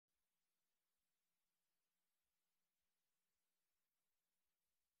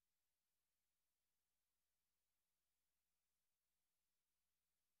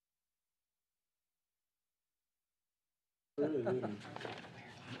Really didn't.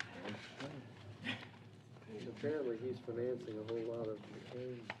 Apparently, he's financing a whole lot of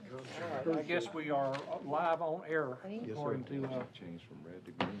All right, I guess we are live on air according to, Change from red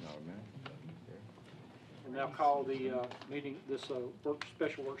to green automatically. and now call the meeting, this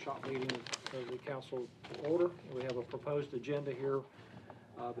special workshop meeting of the council to order. We have a proposed agenda here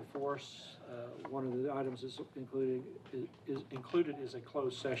before us. One of the items is included is a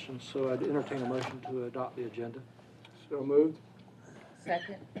closed session, so I'd entertain a motion to adopt the agenda. So moved.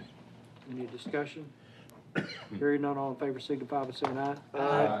 Second. Any discussion? Hearing none, all in favor signify by saying aye.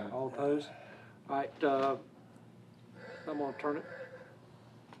 Aye. All opposed? All right, I'm gonna turn it.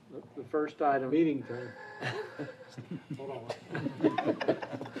 The first item. Meeting time. Hold on. The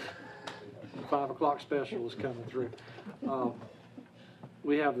 5 o'clock special is coming through.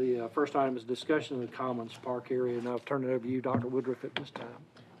 We have the first item is discussion of the Commons Park area, and I'll turn it over to you, Dr. Woodruff, at this time.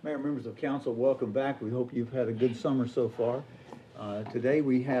 Mayor, members of council, welcome back. We hope you've had a good summer so far. Today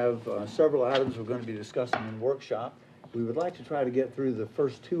we have several items we're going to be discussing in workshop. We would like to try to get through the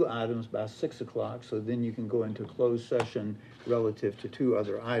first two items by 6 o'clock, so then you can go into closed session relative to two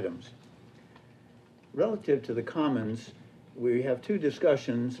other items. Relative to the Commons, we have two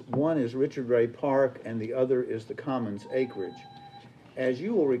discussions. One is Richard Ray Park, and the other is the Commons acreage. As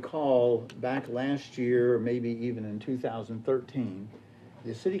you will recall, back last year, maybe even in 2013,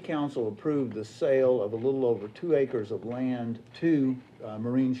 the City Council approved the sale of a little over 2 acres of land to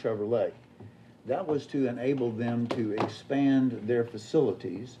Marine Chevrolet. That was to enable them to expand their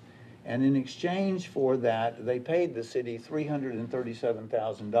facilities, and in exchange for that, they paid the city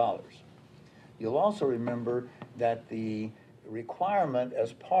 $337,000. You'll also remember that the requirement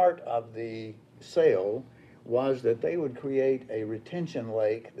as part of the sale was that they would create a retention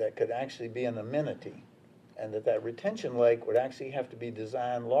lake that could actually be an amenity, and that retention lake would actually have to be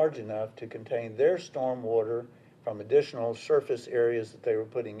designed large enough to contain their stormwater from additional surface areas that they were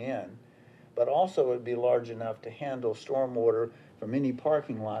putting in, but also it would be large enough to handle stormwater from any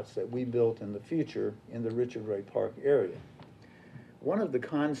parking lots that we built in the future in the Richard Ray Park area. One of the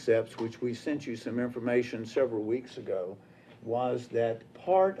concepts, which we sent you some information several weeks ago, was that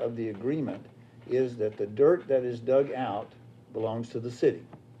part of the agreement is that the dirt that is dug out belongs to the city.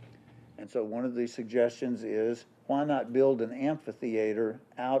 And so one of the suggestions is, why not build an amphitheater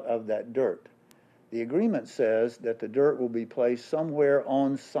out of that dirt? The agreement says that the dirt will be placed somewhere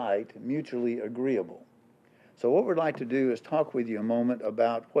on site, mutually agreeable. So what we'd like to do is talk with you a moment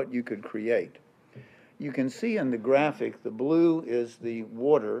about what you could create. You can see in the graphic, the blue is the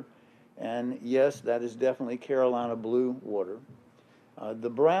water, and yes, that is definitely Carolina blue water.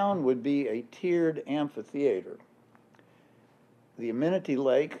 The brown would be a tiered amphitheater. The amenity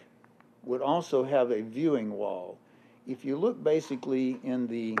lake would also have a viewing wall. If you look basically in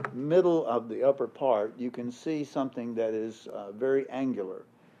the middle of the upper part, you can see something that is very angular.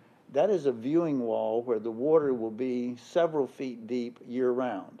 That is a viewing wall where the water will be several feet deep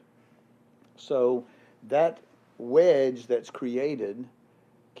year-round. So that wedge that's created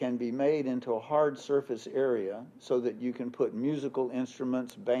can be made into a hard surface area so that you can put musical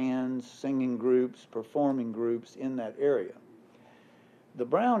instruments, bands, singing groups, performing groups in that area. The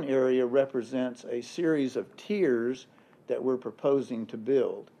brown area represents a series of tiers that we're proposing to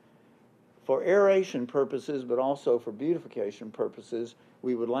build. For aeration purposes, but also for beautification purposes,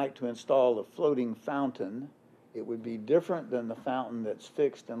 we would like to install a floating fountain. It would be different than the fountain that's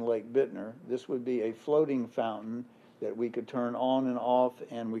fixed in Lake Bittner. This would be a floating fountain that we could turn on and off,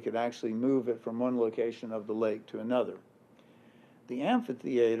 and we could actually move it from one location of the lake to another. The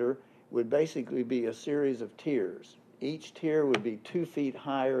amphitheater would basically be a series of tiers. Each tier would be 2 feet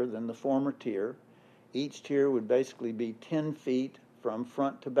higher than the former tier. Each tier would basically be 10 feet from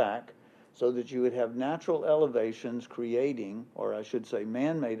front to back, so that you would have natural elevations creating, or I should say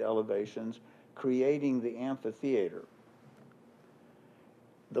man-made elevations, creating the amphitheater.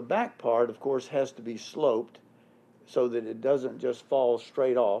 The back part, of course, has to be sloped so that it doesn't just fall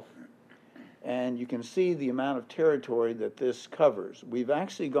straight off. And you can see the amount of territory that this covers. We've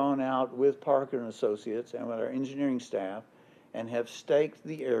actually gone out with Parker & Associates and with our engineering staff and have staked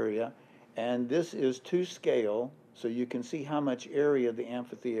the area, and this is to scale, so you can see how much area the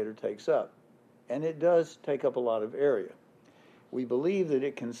amphitheater takes up. And it does take up a lot of area. We believe that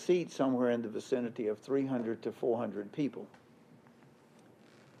it can seat somewhere in the vicinity of 300 to 400 people.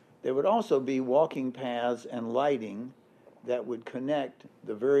 There would also be walking paths and lighting that would connect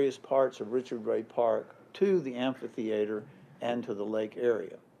the various parts of Richard Ray Park to the amphitheater and to the lake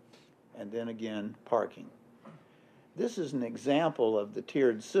area. And then again, parking. This is an example of the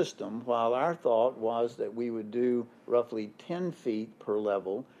tiered system. While our thought was that we would do roughly 10 feet per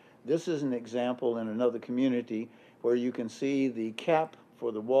level, this is an example in another community where you can see the cap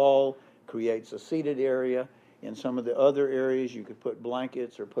for the wall creates a seated area. In some of the other areas, you could put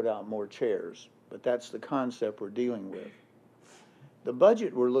blankets or put out more chairs, but that's the concept we're dealing with. The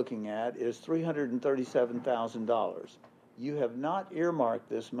budget we're looking at is $337,000. You have not earmarked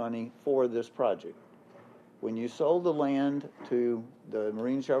this money for this project. When you sold the land to the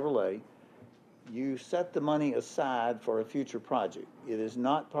Marine Chevrolet, you set the money aside for a future project. It is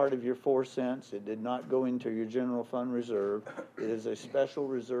not part of your 4 cents. It did not go into your general fund reserve. It is a special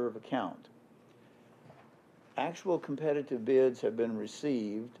reserve account. Actual competitive bids have been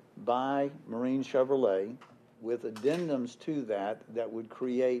received by Marine Chevrolet with addendums to that would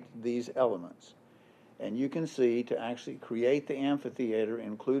create these elements. And you can see to actually create the amphitheater,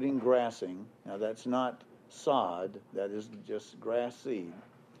 including grassing, now that's not sod, that is just grass seed,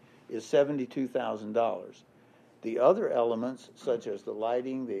 is $72,000. The other elements, such as the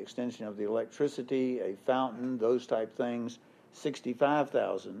lighting, the extension of the electricity, a fountain, those type things,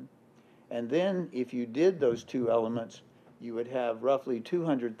 $65,000. And then if you did those two elements, you would have roughly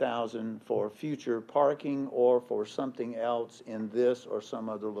 $200,000 for future parking or for something else in this or some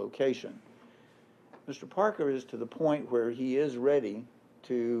other location. Mr. Parker is to the point where he is ready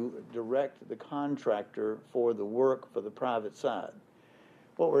to direct the contractor for the work for the private side.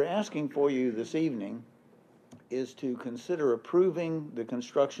 What we're asking for you this evening is to consider approving the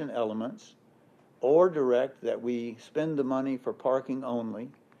construction elements, or direct that we spend the money for parking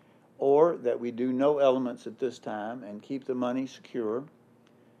only, or that we do no elements at this time and keep the money secure,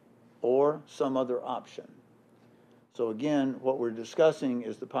 or some other option. So again, what we're discussing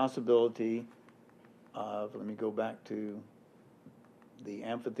is the possibility of, let me go back to the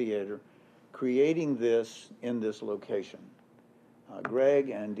amphitheater, creating this in this location. Greg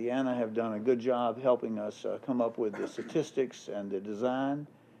and Deanna have done a good job helping us come up with the statistics and the design.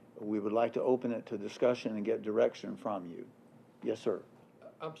 We would like to open it to discussion and get direction from you. Yes, sir.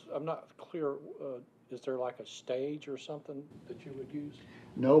 I'm not clear, is there like a stage or something that you would use?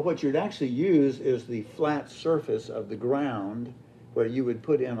 No, what you'd actually use is the flat surface of the ground where you would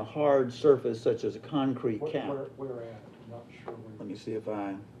put in a hard surface such as a concrete cap. Where at? I'm not sure where. Let me see if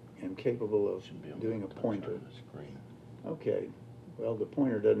I am capable of doing a pointer. Okay, well, the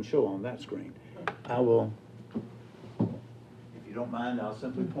pointer doesn't show on that screen. I will, if you don't mind, I'll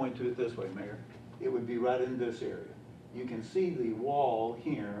simply point to it this way, Mayor. It would be right in this area. You can see the wall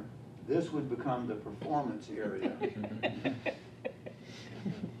here. This would become the performance area.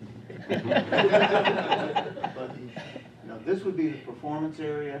 But, this would be the performance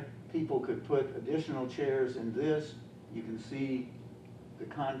area. People could put additional chairs in this. You can see the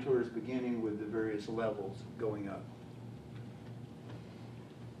contours beginning with the various levels going up.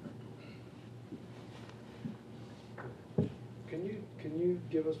 Can you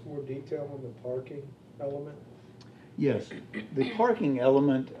give us more detail on the parking element? Yes, the parking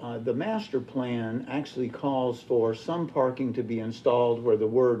element, the master plan actually calls for some parking to be installed where the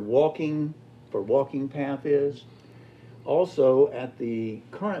word walking for walking path is. Also, at the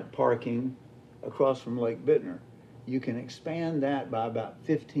current parking across from Lake Bittner, you can expand that by about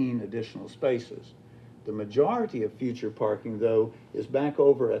 15 additional spaces. The majority of future parking, though, is back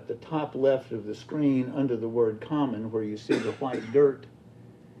over at the top left of the screen under the word common, where you see the white dirt.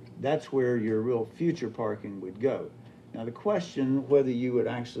 That's where your real future parking would go. Now, the question whether you would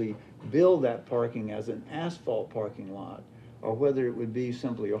actually build that parking as an asphalt parking lot, or whether it would be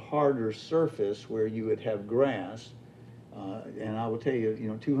simply a harder surface where you would have grass, and I will tell you,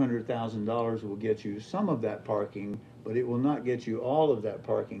 $200,000 will get you some of that parking, but it will not get you all of that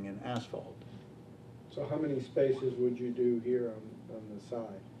parking in asphalt. So how many spaces would you do here on the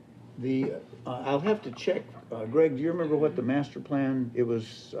side? I'll have to check. Greg, do you remember what the master plan? It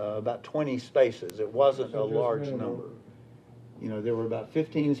was about 20 spaces. It wasn't a large number. There were about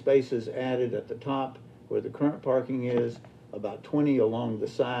 15 spaces added at the top where the current parking is, about 20 along the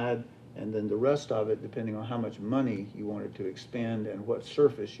side, and then the rest of it, depending on how much money you wanted to expend and what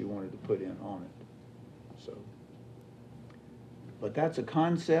surface you wanted to put in on it. So, but that's a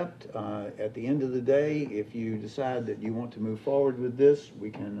concept. At the end of the day, if you decide that you want to move forward with this, we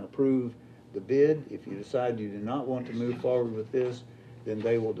can approve the bid. If you decide you do not want to move forward with this, then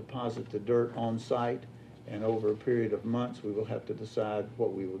they will deposit the dirt on site, and over a period of months, we will have to decide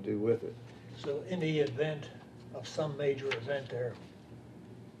what we will do with it. So in the event of some major event there,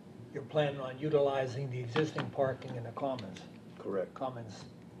 you're planning on utilizing the existing parking in the commons? Correct. Commons,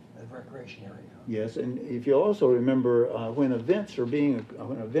 the recreation area? Yes, and if you also remember, when events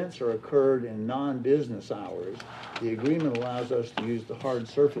are occurred in non-business hours, the agreement allows us to use the hard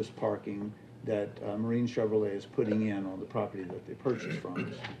surface parking that Marine Chevrolet is putting in on the property that they purchased from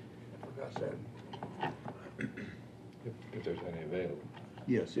us. I forgot that. if there's any available.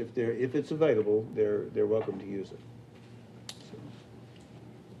 Yes, if it's available, they're welcome to use it. So,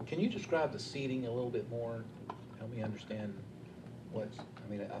 Can you describe the seating a little bit more? Help me understand what's, I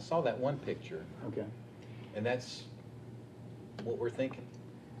mean, I saw that one picture, okay. and that's what we're thinking.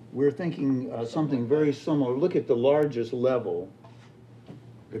 We're thinking something very similar. Look at the largest level,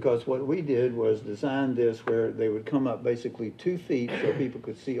 because what we did was design this where they would come up basically 2 feet so people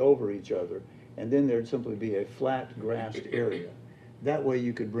could see over each other, and then there'd simply be a flat grassed area. That way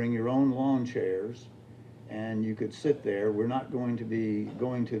you could bring your own lawn chairs and you could sit there. We're not going to be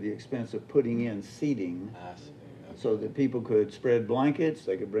going to the expense of putting in seating I see. so that people could spread blankets,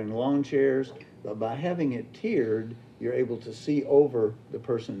 they could bring lawn chairs, but by having it tiered, you're able to see over the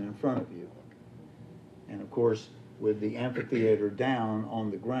person in front of you. And of course, with the amphitheater down on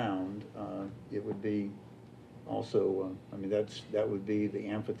the ground, it would be also, I mean, that would be the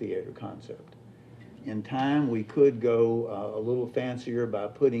amphitheater concept. In time, we could go a little fancier by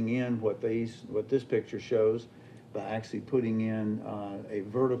putting in what this picture shows, by actually putting in a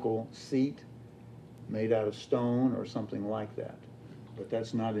vertical seat made out of stone or something like that. But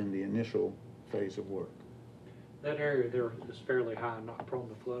that's not in the initial phase of work. That area there is fairly high, not prone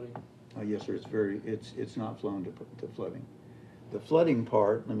to flooding. Yes, sir, it's not prone to flooding. The flooding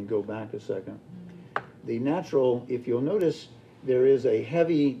part, let me go back a second. The natural, if you'll notice, there is a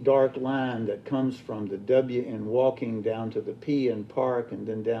heavy dark line that comes from the W in walking down to the P in park and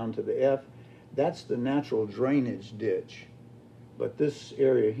then down to the F. That's the natural drainage ditch. But this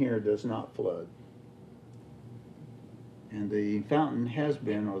area here does not flood. And the fountain has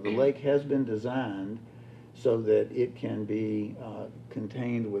been, or the lake has been designed so that it can be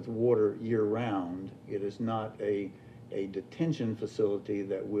contained with water year-round. It is not a detention facility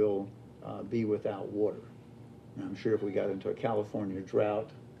that will be without water. And I'm sure if we got into a California drought,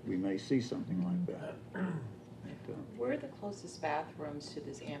 we may see something like that. Where are the closest bathrooms to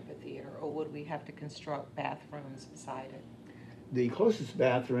this amphitheater, or would we have to construct bathrooms beside it? The closest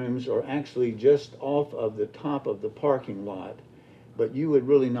bathrooms are actually just off of the top of the parking lot, but you would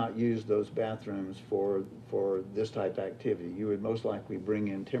really not use those bathrooms for this type of activity. You would most likely bring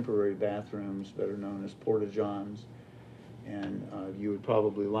in temporary bathrooms, better known as porta-johns, and you would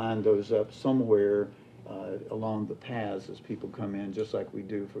probably line those up somewhere along the paths as people come in, just like we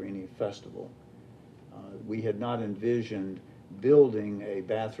do for any festival. We had not envisioned building a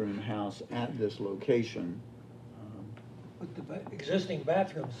bathroom house at this location. But the existing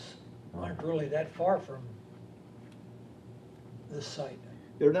bathrooms aren't really that far from this site.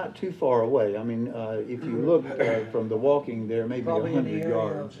 They're not too far away. I mean, if you look from the walking there, maybe Probably in the 100 area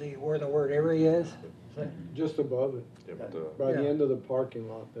yards. of where the word area is. Just above it, Yeah, but by the Yeah. end of the parking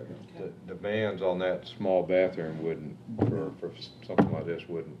lot there. the bands on that small bathroom wouldn't, for something like this,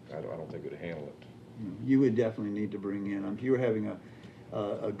 wouldn't, I don't think would handle it. You would definitely need to bring in, if you were having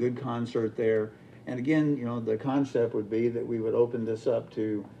a good concert there, and again, you know, the concept would be that we would open this up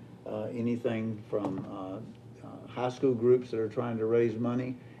to anything from high school groups that are trying to raise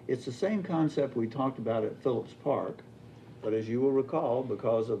money. It's the same concept we talked about at Phillips Park, but as you will recall,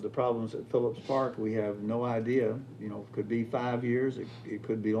 because of the problems at Phillips Park, we have no idea, you know, it could be 5 years, it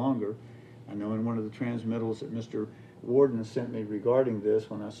could be longer. I know in one of the transmittals that Mr. Warden sent me regarding this,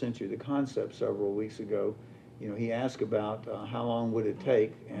 when I sent you the concept several weeks ago, you know, he asked about how long would it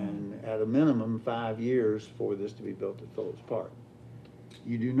take, and at a minimum 5 years for this to be built at Phillips Park.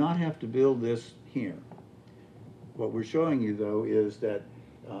 You do not have to build this here. What we're showing you, though, is that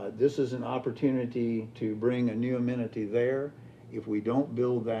this is an opportunity to bring a new amenity there. If we don't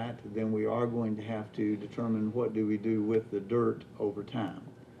build that, then we are going to have to determine what do we do with the dirt over time.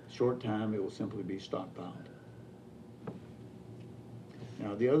 Short time, it will simply be stockpiled.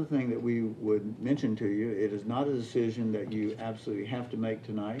 Now, the other thing that we would mention to you, it is not a decision that you absolutely have to make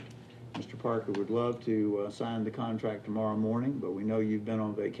tonight. Mr. Parker would love to sign the contract tomorrow morning, but we know you've been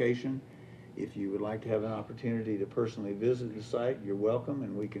on vacation. If you would like to have an opportunity to personally visit the site, you're welcome,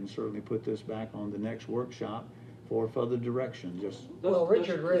 and we can certainly put this back on the next workshop for further direction. Just Well,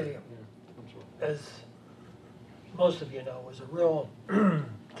 Richard Ray, I'm sorry. as most of you know, was a real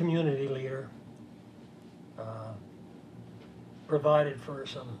community leader. Provided for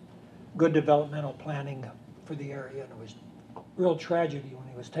some good developmental planning for the area, and it was real tragedy when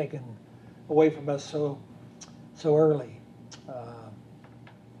he was taken away from us so early.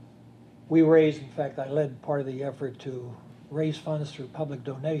 We raised, in fact, I led part of the effort to raise funds through public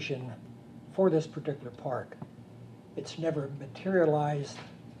donation for this particular park. It's never materialized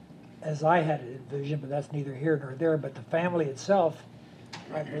as I had it envisioned, but that's neither here nor there. But the family itself,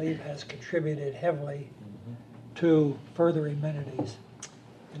 I believe, has contributed heavily to further amenities.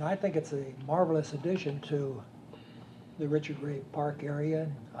 And I think it's a marvelous addition to the Richard Ray Park area.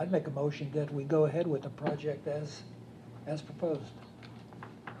 I'd make a motion that we go ahead with the project as proposed.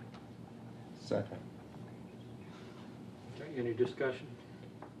 Second. Okay, any discussion?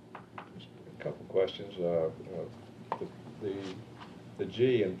 A couple questions. The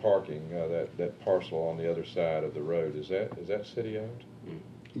G in parking, that parcel on the other side of the road, is that city owned?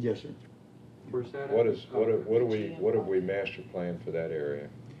 Yes, sir. Where's that at? What have we master planned for that area?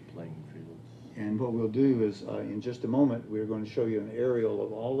 Playing fields. And what we'll do is, in just a moment, we're going to show you an aerial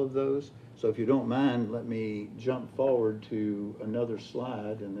of all of those. So if you don't mind, let me jump forward to another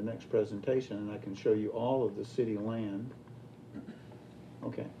slide in the next presentation, and I can show you all of the city land.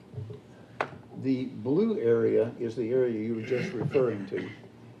 Okay. The blue area is the area you were just referring to.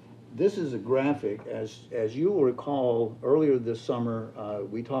 This is a graphic. As you will recall, earlier this summer,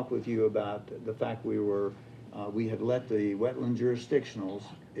 we talked with you about the fact we had let the wetland jurisdictionals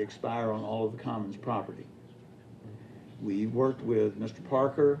expire on all of the Commons property. We worked with Mr.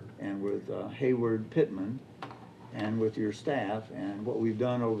 Parker and with Hayward Pittman and with your staff, and what we've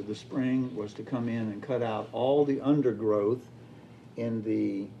done over the spring was to come in and cut out all the undergrowth in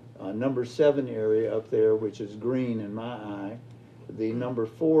the number 7 area up there, which is green in my eye, the number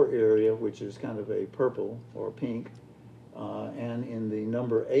 4 area, which is kind of a purple or pink, and in the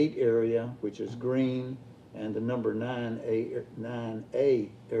number 8 area, which is green, and the number 9A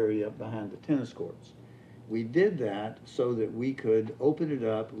area behind the tennis courts. We did that so that we could open it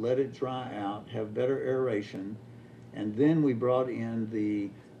up, let it dry out, have better aeration, and then we brought in the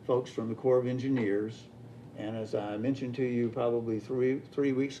folks from the Corps of Engineers, and as I mentioned to you probably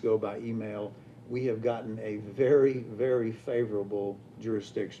three weeks ago by email, we have gotten a very, very favorable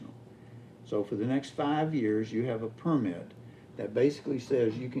jurisdictional. So for the next 5 years, you have a permit that basically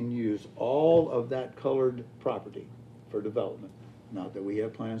says you can use all of that colored property for development. Not that we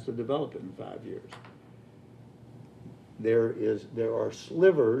have plans to develop it in 5 years. There are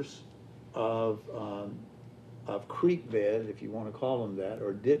slivers of creek bed, if you want to call them that,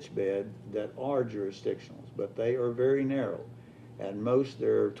 or ditch bed that are jurisdictionals, but they are very narrow. At most,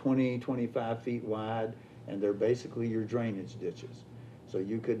 they're 20, 25 feet wide, and they're basically your drainage ditches. So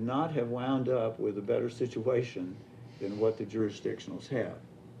you could not have wound up with a better situation than what the jurisdictionals have.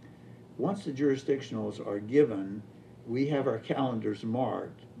 Once the jurisdictionals are given, we have our calendars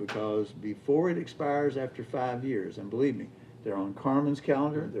marked, because before it expires after 5 years, and believe me, they're on Carmen's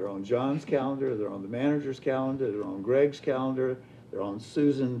calendar, they're on John's calendar, they're on the manager's calendar, they're on Greg's calendar, they're on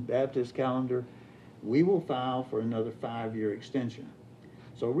Susan Baptist's calendar, we will file for another 5-year extension.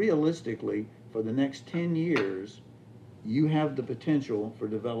 So realistically, for the next 10 years, you have the potential for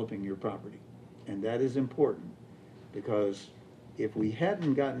developing your property. And that is important, because if we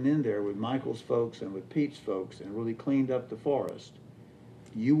hadn't gotten in there with Michael's folks and with Pete's folks and really cleaned up the forest,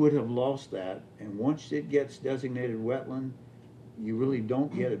 you would have lost that, and once it gets designated wetland, you really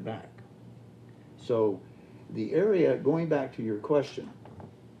don't get it back. So the area, going back to your question,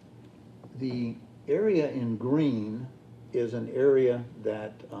 the area in green is an area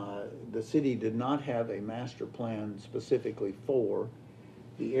that the city did not have a master plan specifically for.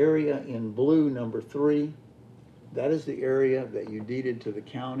 The area in blue, number 3, that is the area that you deeded to the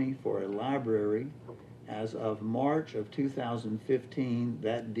county for a library. As of March of 2015,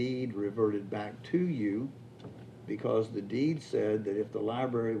 that deed reverted back to you, because the deed said that if the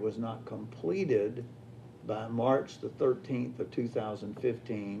library was not completed by March the 13th of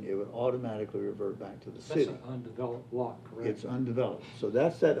 2015, it would automatically revert back to the city. That's an undeveloped block, correct? It's undeveloped. So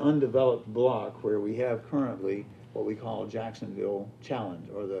that's that undeveloped block where we have currently what we call Jacksonville Challenge,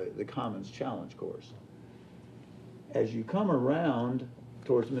 or the Commons Challenge course. As you come around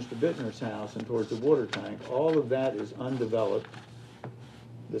towards Mr. Bittner's house and towards the water tank, all of that is undeveloped.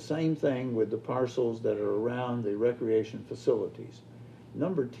 The same thing with the parcels that are around the recreation facilities.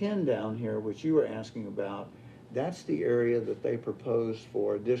 Number 10 down here, which you were asking about, that's the area that they proposed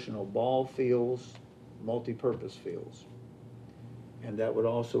for additional ball fields, multi-purpose fields. And that would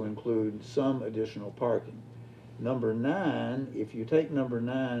also include some additional parking. Number 9, if you take number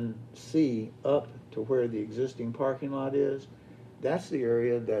 9C up to where the existing parking lot is, that's the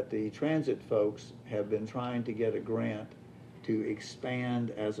area that the transit folks have been trying to get a grant to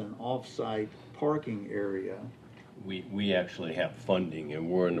expand as an off-site parking area. We actually have funding, and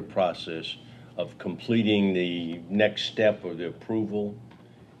we're in the process of completing the next step of the approval.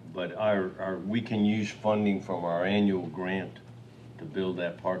 But we can use funding from our annual grant to build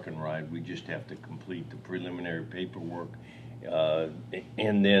that park and ride. We just have to complete the preliminary paperwork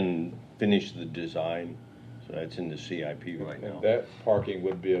and then finish the design. So that's in the CIP right now. And that parking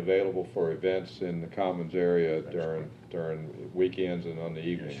would be available for events in the Commons area during weekends and on the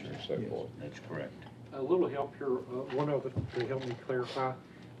evenings and so forth. That's correct. A little help here, one other to help me clarify.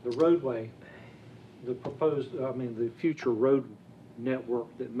 The roadway, the proposed, the future road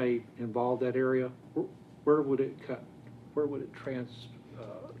network that may involve that area, where would it cut? Where would it There's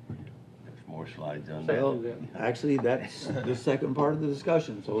more slides on Say- that. Well, actually, that's the second part of the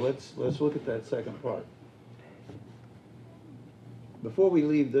discussion, so let's look at that second part. Before we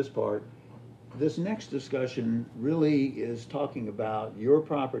leave this part, this next discussion really is talking about your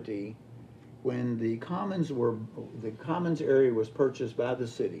property when the commons area was purchased by the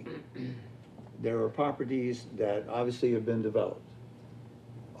city. There were properties that obviously have been developed.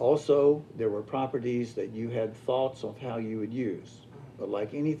 Also, there were properties that you had thoughts of how you would use. But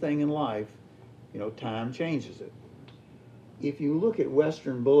like anything in life, time changes it. If you look at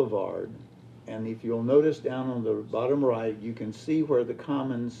Western Boulevard, and if you'll notice down on the bottom right, you can see where the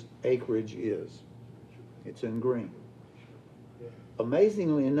commons acreage is. It's in green.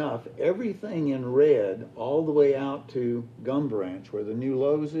 Amazingly enough, everything in red all the way out to Gum Branch, where the new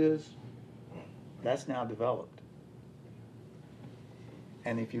Lowe's is, that's now developed.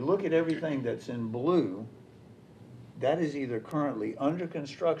 And if you look at everything that's in blue, that is either currently under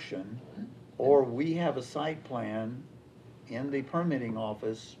construction or we have a site plan in the permitting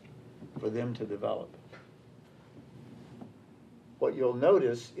office for them to develop. What you'll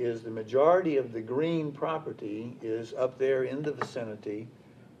notice is the majority of the green property is up there in the vicinity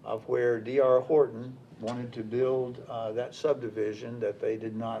of where D.R. Horton wanted to build that subdivision that they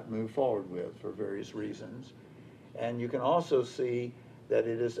did not move forward with for various reasons. And you can also see that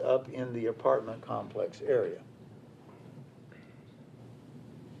it is up in the apartment complex area.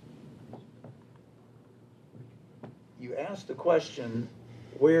 You asked the question,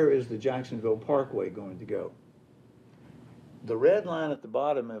 where is the Jacksonville Parkway going to go? The red line at the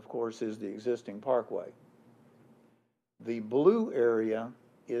bottom, of course, is the existing parkway. The blue area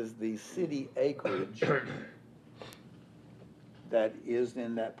is the city acreage that is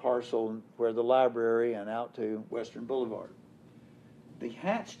in that parcel where the library and out to Western Boulevard. The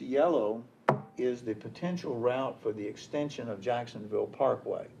hatched yellow is the potential route for the extension of Jacksonville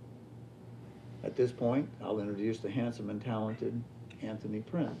Parkway. At this point, I'll introduce the handsome and talented Anthony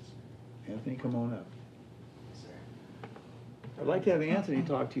Prince. Anthony, come on up. I'd like to have Anthony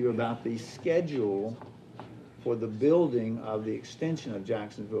talk to you about the schedule for the building of the extension of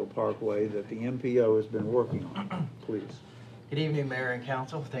Jacksonville Parkway that the MPO has been working on. Please. Good evening, Mayor and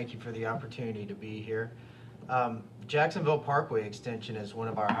Council. Thank you for the opportunity to be here. Jacksonville Parkway extension is one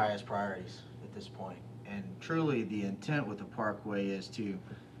of our highest priorities at this point. And truly the intent with the parkway is to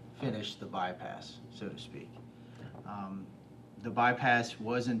finish the bypass, so to speak. The bypass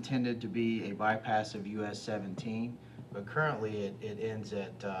was intended to be a bypass of US 17, but currently it ends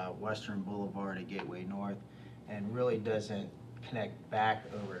at Western Boulevard at Gateway North and really doesn't connect back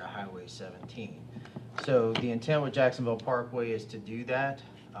over to Highway 17. So the intent with Jacksonville Parkway is to do that.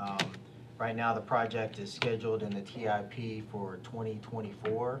 Right now the project is scheduled in the TIP for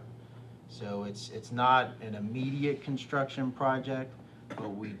 2024. So it's not an immediate construction project, but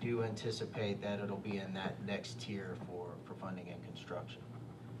we do anticipate that it'll be in that next tier for funding and construction.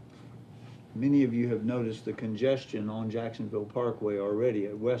 Many of you have noticed the congestion on Jacksonville Parkway already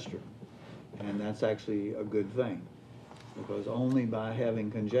at Western, and that's actually a good thing, because only by having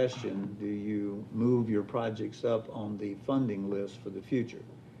congestion do you move your projects up on the funding list for the future.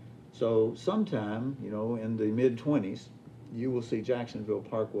 So sometime, in the mid-20s, you will see Jacksonville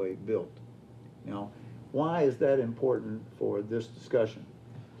Parkway built. Now, why is that important for this discussion?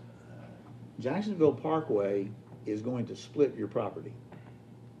 Jacksonville Parkway is going to split your property.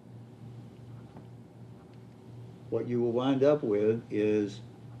 What you will wind up with is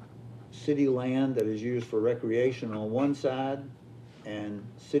city land that is used for recreation on one side and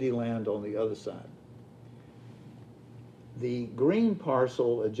city land on the other side. The green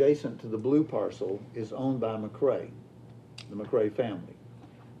parcel adjacent to the blue parcel is owned by McRae, the McRae family.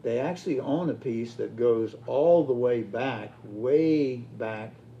 They actually own a piece that goes all the way back,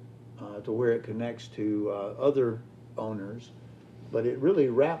 to where it connects to other owners, but it really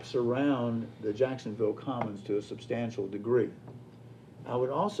wraps around the Jacksonville Commons to a substantial degree. I would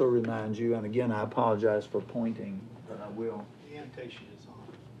also remind you, and again, I apologize for pointing, but I will. The annotation is on.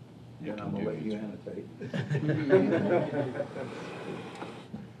 Then I'm gonna let you annotate.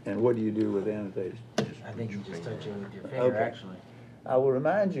 And what do you do with annotation? I think you just touch it with your finger, Okay. actually. I will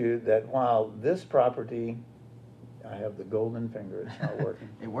remind you that while this property, I have the golden finger, it's not working.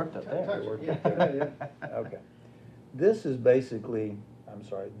 It worked up there. It worked up there. Okay. This is basically the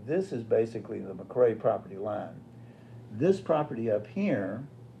McRae property line. This property up here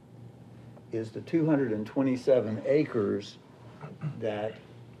is the 227 acres that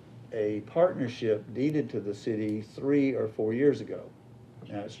a partnership deeded to the city 3 or 4 years ago.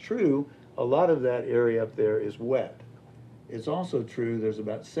 Now, it's true, a lot of that area up there is wet. It's also true there's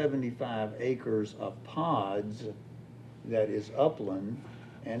about 75 acres of pods that is upland,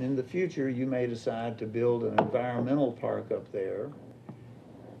 and in the future, you may decide to build an environmental park up there.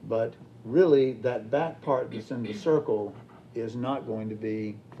 But really, that back part that's in the circle is not going to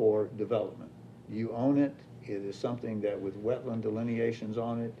be for development. You own it. It is something that with wetland delineations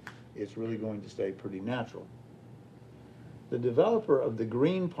on it, it's really going to stay pretty natural. The developer of the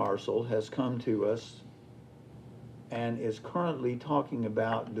green parcel has come to us and is currently talking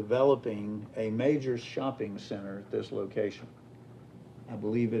about developing a major shopping center at this location. I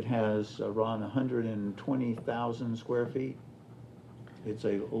believe it has around 120,000 square feet. It's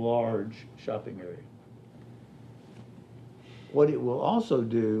a large shopping area. What it will also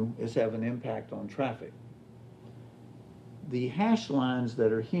do is have an impact on traffic. The hash lines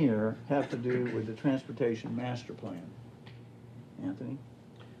that are here have to do with the transportation master plan. Anthony?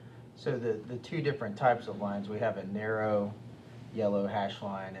 So the two different types of lines, we have a narrow yellow hash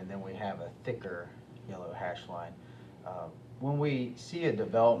line, and then we have a thicker yellow hash line. When we see a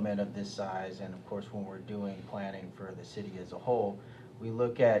development of this size, and of course when we're doing planning for the city as a whole, we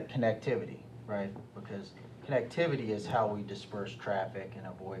look at connectivity, right? Because connectivity is how we disperse traffic and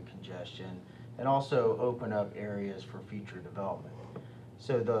avoid congestion, and also open up areas for future development.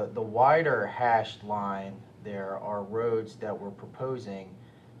 So the wider hashed line, there are roads that we're proposing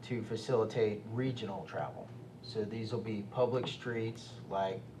to facilitate regional travel. So these will be public streets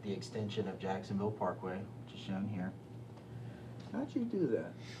like the extension of Jacksonville Parkway, which is shown here. How'd you do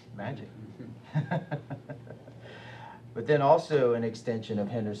that? Magic. But then also an extension of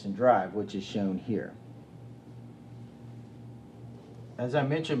Henderson Drive, which is shown here. As I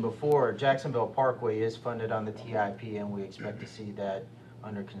mentioned before, Jacksonville Parkway is funded on the TIP, and we expect to see that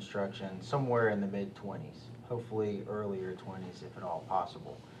under construction somewhere in the mid-20s, hopefully earlier 20s if at all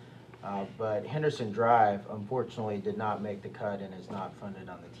possible. But Henderson Drive unfortunately did not make the cut and is not funded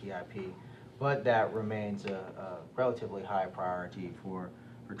on the TIP, but that remains a relatively high priority for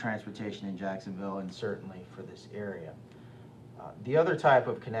transportation in Jacksonville and certainly for this area. The other type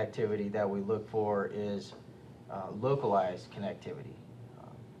of connectivity that we look for is localized connectivity.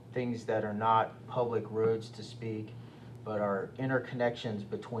 Things that are not public roads to speak, but are interconnections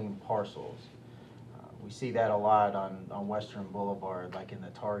between parcels. We see that a lot on Western Boulevard, like in the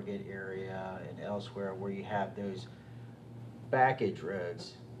Target area and elsewhere, where you have those backage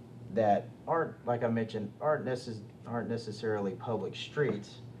roads that aren't, like I mentioned, aren't necessarily public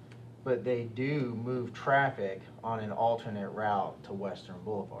streets, but they do move traffic on an alternate route to Western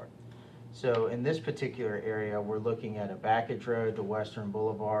Boulevard. So in this particular area, we're looking at a backage road to Western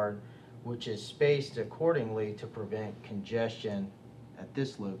Boulevard, which is spaced accordingly to prevent congestion at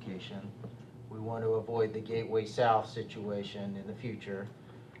this location. We want to avoid the Gateway South situation in the future,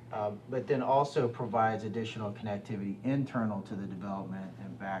 but then also provides additional connectivity internal to the development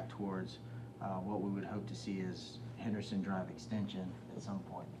and back towards what we would hope to see as Henderson Drive extension at some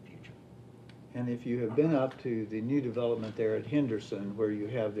point in the future. And if you have been up to the new development there at Henderson, where you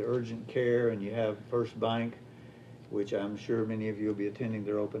have the urgent care and you have First Bank, which I'm sure many of you will be attending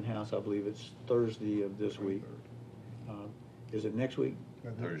their open house. I believe it's Thursday of this week. Is it next week?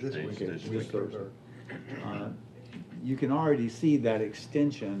 Thursday, Okay, this this week. Thursday. You can already see that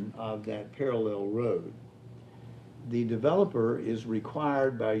extension of that parallel road. The developer is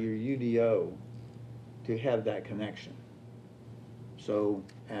required by your UDO to have that connection. So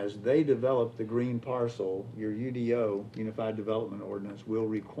as they develop the green parcel, your UDO, Unified Development Ordinance, will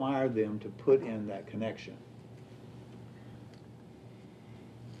require them to put in that connection.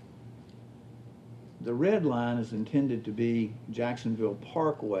 The red line is intended to be Jacksonville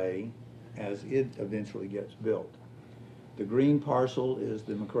Parkway as it eventually gets built. The green parcel is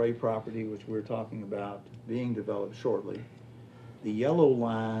the McRae property, which we're talking about being developed shortly. The yellow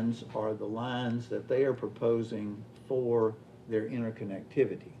lines are the lines that they are proposing for their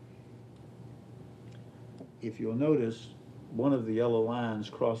interconnectivity. If you'll notice, one of the yellow lines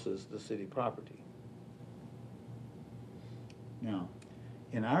crosses the city property. Now,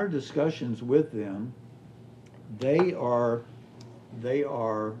 in our discussions with them, they are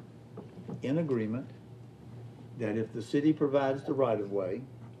in agreement that if the city provides the right-of-way,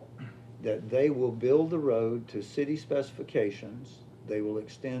 that they will build the road to city specifications. They will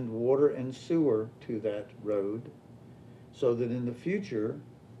extend water and sewer to that road, so that in the future,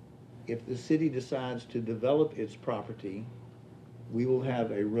 if the city decides to develop its property, we will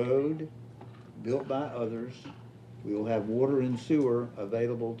have a road built by others. We will have water and sewer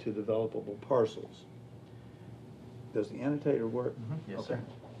available to developable parcels. Does the annotator work? Yes, Okay. sir.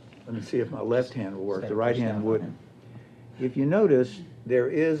 let me see if my left hand will work, the right hand wouldn't. If you notice, there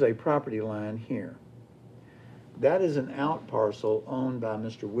is a property line here. That is an out parcel owned by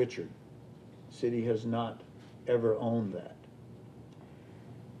Mr. Witchard. City has not ever owned that.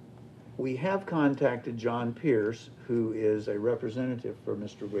 We have contacted John Pierce, who is a representative for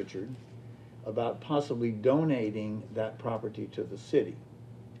Mr. Witchard, about possibly donating that property to the city.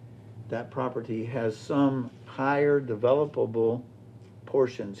 That property has some higher developable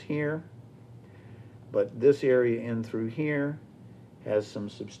portions here, but this area in through here has some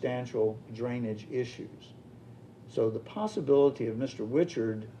substantial drainage issues. So the possibility of Mr.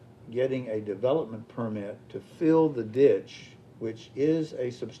 Witchard getting a development permit to fill the ditch, which is a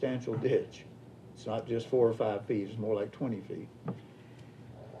substantial ditch, it's not just 4 or 5 feet, it's more like 20 feet,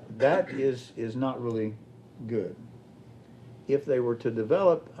 that is not really good. If they were to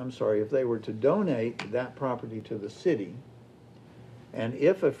if they were to donate that property to the city, and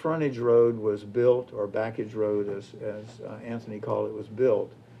if a frontage road was built, or backage road as Anthony called it was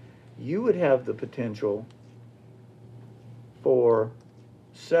built, you would have the potential for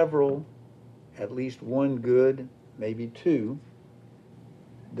several, at least one good, maybe 2,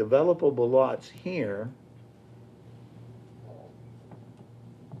 developable lots here,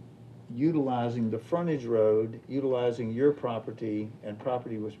 utilizing the frontage road, utilizing your property and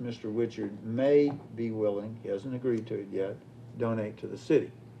property which Mr. Witchard may be willing, he hasn't agreed to it yet, donate to the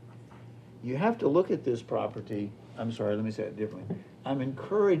city. You have to look at this property, I'm sorry, let me say it differently. I'm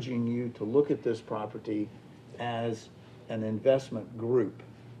encouraging you to look at this property as an investment group.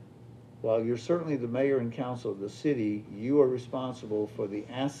 While you're certainly the mayor and council of the city, you are responsible for the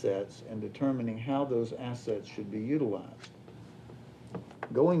assets and determining how those assets should be utilized.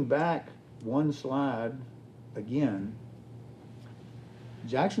 Going back one slide again,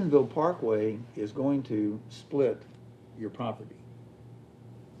 Jacksonville Parkway is going to split your property.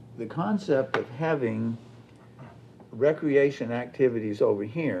 The concept of having recreation activities over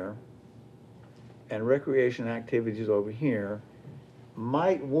here and recreation activities over here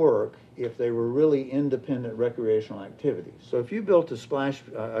might work if they were really independent recreational activities. So if you built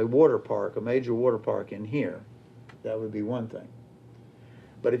a water park, a major water park in here, that would be one thing.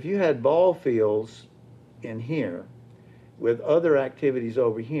 But if you had ball fields in here with other activities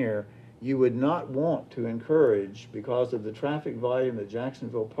over here, you would not want to encourage, because of the traffic volume that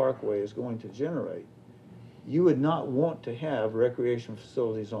Jacksonville Parkway is going to generate, you would not want to have recreation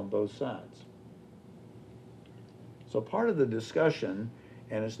facilities on both sides. So part of the discussion,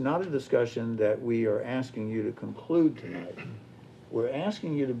 and it's not a discussion that we are asking you to conclude tonight, we're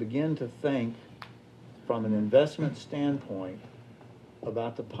asking you to begin to think from an investment standpoint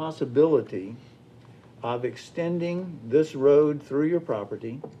about the possibility of extending this road through your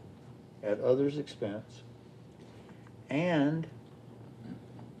property at others' expense, and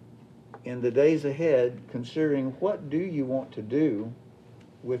in the days ahead, considering what do you want to do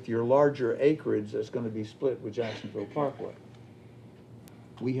with your larger acreage that's going to be split with Jacksonville Parkway.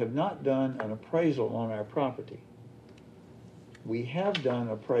 We have not done an appraisal on our property. We have done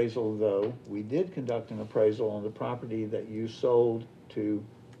appraisal, though. We did conduct an appraisal on the property that you sold to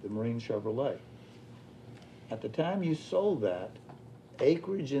the Marine Chevrolet. At the time you sold that,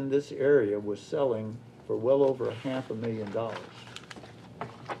 acreage in this area was selling for well over $500,000.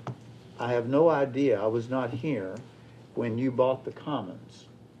 I have no idea, I was not here when you bought the commons,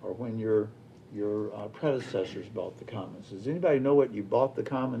 or when your predecessors bought the commons. Does anybody know what you bought the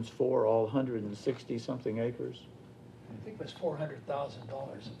commons for, all 160 something acres? I think it was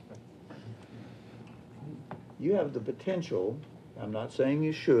 $400,000. You have the potential, I'm not saying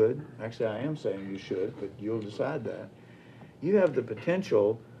you should, actually I am saying you should, but you'll decide that. You have the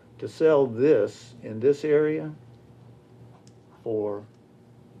potential to sell this in this area for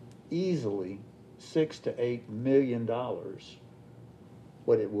easily $6 to $8 million.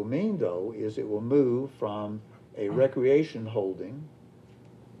 What it will mean, though, is it will move from a recreation holding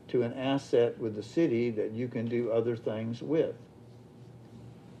to an asset with the city that you can do other things with.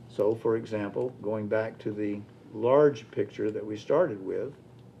 So, for example, going back to the large picture that we started with,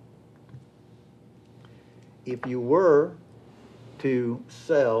 if you were to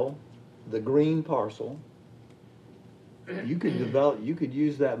sell the green parcel, you could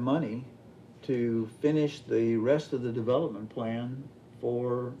use that money to finish the rest of the development plan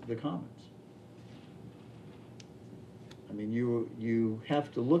for the commons. I mean, you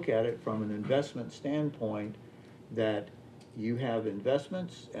have to look at it from an investment standpoint, that you have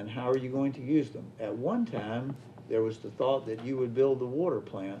investments and how are you going to use them. At one time, there was the thought that you would build the water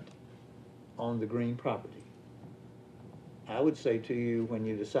plant on the green property. I would say to you, when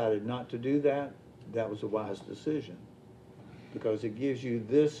you decided not to do that, that was a wise decision, because it gives you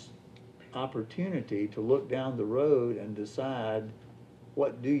this opportunity to look down the road and decide,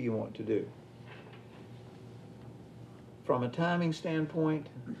 what do you want to do? From a timing standpoint,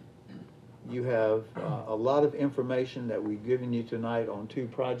 you have a lot of information that we've given you tonight on 2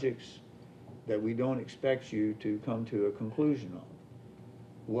 projects that we don't expect you to come to a conclusion on.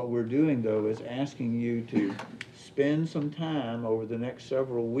 What we're doing, though, is asking you to spend some time over the next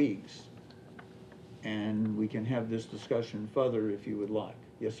several weeks, and we can have this discussion further if you would like.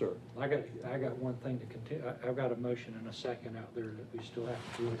 Yes, sir. I got one thing to continue. I've got a motion and a second out there that we still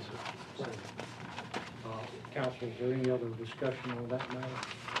have to do. So, council, is there any other discussion on that matter?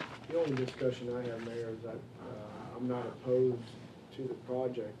 The only discussion I have, Mayor, is that I'm not opposed to the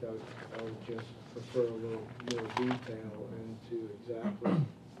project. I would just prefer a little more detail into exactly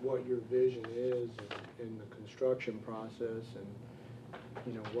what your vision is in the construction process, and,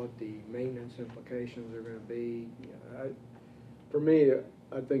 you know, what the maintenance implications are gonna be. For me,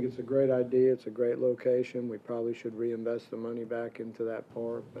 I think it's a great idea. It's a great location. We probably should reinvest the money back into that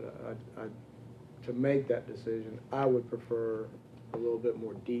park, but to make that decision, I would prefer a little bit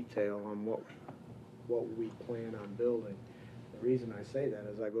more detail on what we plan on building. The reason I say that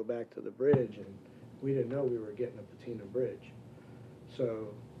is I go back to the bridge, and we didn't know we were getting a patina bridge. So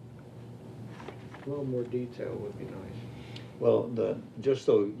a little more detail would be nice. Well, just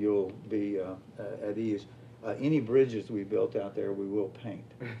so you'll be at ease, any bridges we built out there, we will paint.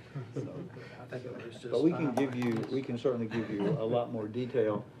 So, I think it was just but we can certainly give you a lot more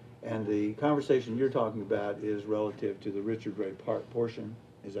detail. And the conversation you're talking about is relative to the Richard Gray Park portion.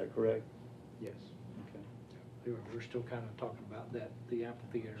 Is that correct? Yes. Okay. We're still kind of talking about that, the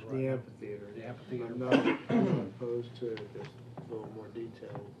amphitheater, right? The now. amphitheater. The amphitheater. I'm not opposed to it, just a little more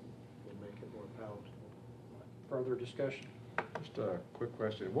detail will make it more palatable. Further discussion? Just a quick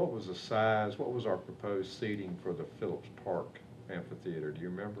question. What was the size, what was our proposed seating for the Phillips Park amphitheater? Do you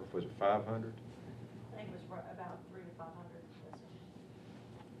remember? Was it 500? I think it was about 300 to 500.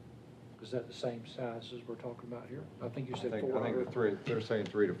 Is that the same size as we're talking about here? I think you I said think 400. they're saying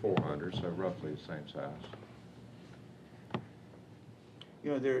 300 to 400, so roughly the same size.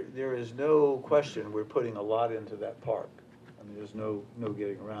 You know, there is no question we're putting a lot into that park. I mean, there's no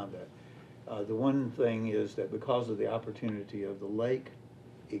getting around that. The one thing is that because of the opportunity of the lake,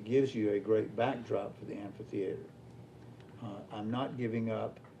 it gives you a great backdrop for the amphitheater. I'm not giving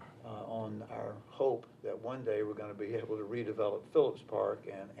up on our hope that one day we're going to be able to redevelop Phillips Park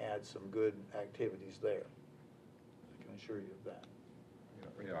and add some good activities there. I can assure you of that.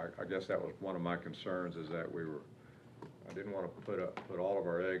 I guess that was one of my concerns, is that I didn't want to put all of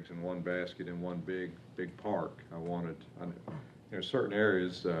our eggs in one basket in one big park. I wanted, certain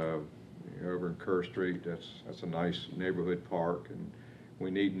areas, over in Kerr Street, that's a nice neighborhood park, and we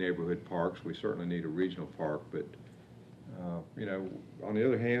need neighborhood parks. We certainly need a regional park, but on the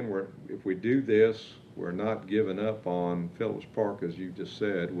other hand, if we do this, we're not giving up on Phillips Park, as you just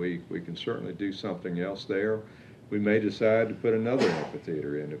said. We can certainly do something else there. We may decide to put another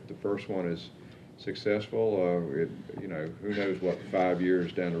amphitheater in. If the first one is successful, who knows what 5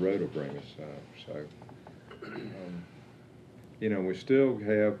 years down the road will bring us. We still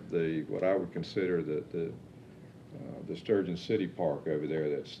have what I would consider the Sturgeon City Park over there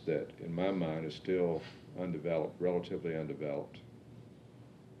that in my mind is still undeveloped, relatively undeveloped.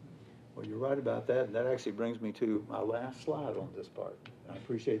 Well, you're right about that, and that actually brings me to my last slide on this part. I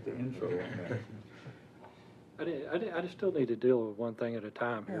appreciate the intro on that. I just still need to deal with one thing at a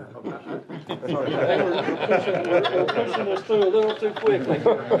time here. Sorry. We're pushing this through a little too quickly.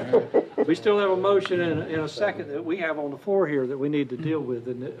 We still have a motion and a second that we have on the floor here that we need to deal with,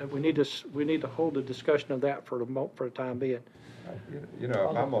 and we need to hold a discussion of that for the time being. If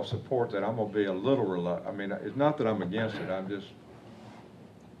I'm gonna support that, I'm gonna be a little reluctant. I mean, it's not that I'm against it. I'm just.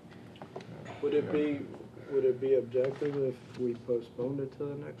 Would it be objective if we postponed it to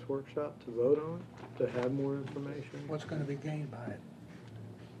the next workshop to vote on, to have more information? What's going to be gained by it?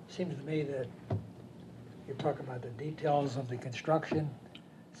 Seems to me that you're talking about the details of the construction.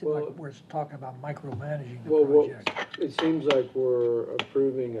 Seems like we're talking about micromanaging the project. It seems like we're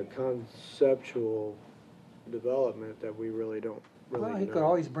approving a conceptual development that we really don't really know. Well, he could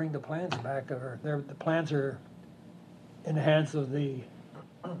always bring the plans back, or the plans are in the hands of the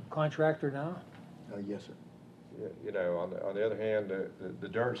contractor now? Yes, sir. On the other hand, the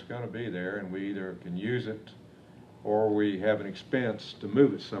dirt's going to be there, and we either can use it or we have an expense to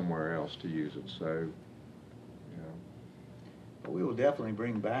move it somewhere else to use it. So, We will definitely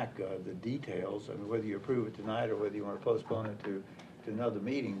bring back the details. I mean, whether you approve it tonight or whether you want to postpone it to another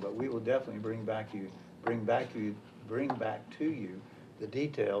meeting, but we will definitely bring back to you the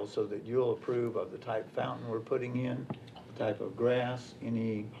details so that you'll approve of the type fountain we're putting in, the type of grass,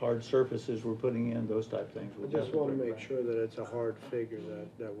 any hard surfaces we're putting in, those type of things. I just want to make sure that it's a hard figure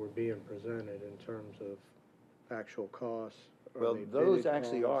that we're being presented in terms of actual costs. Are Well, they those bidded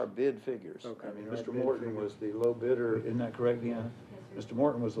actually costs? are bid figures. Okay, I mean, they are Mr. bid Morton figures. was the low bidder, isn't that correct, Deanna? Mr.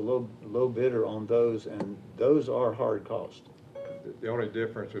 Morton was the low bidder on those, and those are hard cost. The only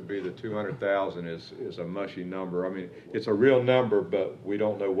difference would be the 200,000 is a mushy number. I mean, it's a real number, but we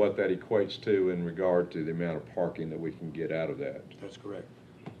don't know what that equates to in regard to the amount of parking that we can get out of that. That's correct.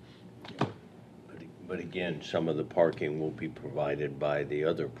 But again, some of the parking will be provided by the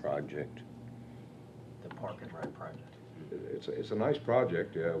other project. The Park and Ride project. It's a nice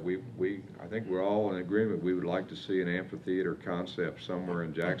project. I think we're all in agreement. We would like to see an amphitheater concept somewhere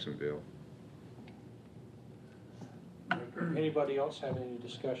in Jacksonville. Anybody else have any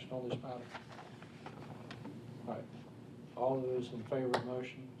discussion on this matter? All right, all of those in favor of the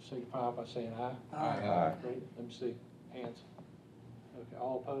motion, signify by saying aye. Aye. Great, let me see, hands. Okay,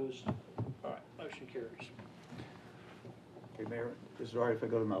 all opposed? All right, motion carries. Okay, Mayor, is it all right if I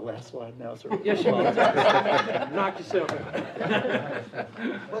go to my last slide now, sir? Yes, you may. Knock yourself out.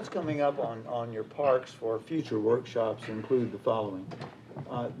 What's coming up on your parks for future workshops include the following.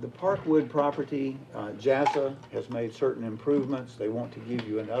 The Parkwood property, JASA has made certain improvements. They want to give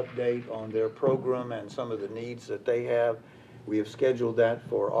you an update on their program and some of the needs that they have. We have scheduled that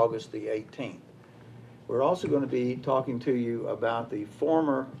for August the 18th. We're also going to be talking to you about the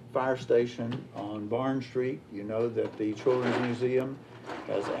former fire station on Barn Street. You know that the Children's Museum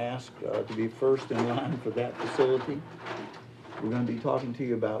has asked to be first in line for that facility. We're going to be talking to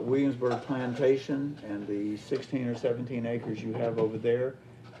you about Williamsburg Plantation and the 16 or 17 acres you have over there.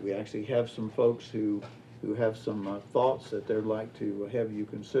 We actually have some folks who have some thoughts that they'd like to have you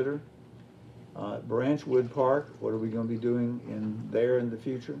consider. Branchwood Park, what are we going to be doing there in the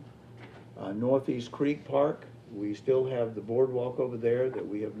future? Northeast Creek Park, we still have the boardwalk over there that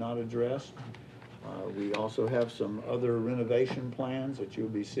we have not addressed. We also have some other renovation plans that you'll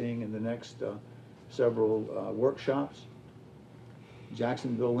be seeing in the next several workshops.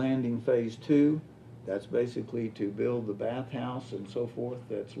 Jacksonville Landing Phase 2, that's basically to build the bathhouse and so forth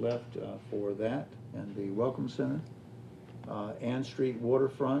that's left for that, and the Welcome Center. Ann Street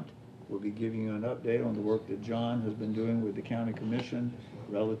Waterfront, we'll be giving you an update on the work that John has been doing with the County Commission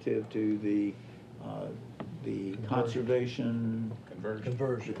relative to the conservation.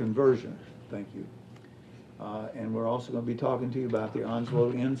 Conversion, thank you. And we're also going to be talking to you about the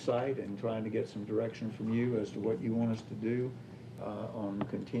Onslow Insight and trying to get some direction from you as to what you want us to do on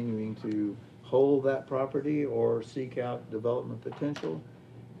continuing to hold that property or seek out development potential.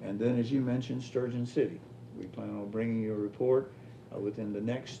 And then, as you mentioned, Sturgeon City. We plan on bringing you a report within the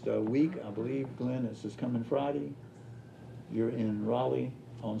next week. I believe, Glenn, this is coming Friday. You're in Raleigh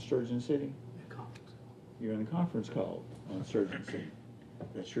on Sturgeon City? You're in a conference call on Sturgeon City.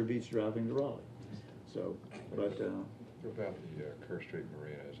 That sure beats driving to Raleigh. So, but... What about the Kerr Street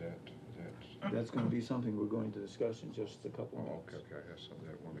Marina? That's going to be something we're going to discuss in just a couple of minutes. Okay, I have some of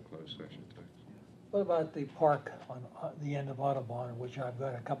that one in closed session too. What about the park on the end of Audubon, which I've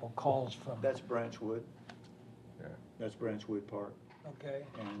got a couple calls from? That's Branchwood. Yeah. That's Branchwood Park. Okay.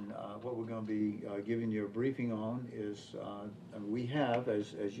 And what we're going to be giving you a briefing on is, we have,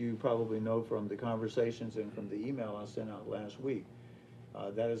 as you probably know from the conversations and from the email I sent out last week,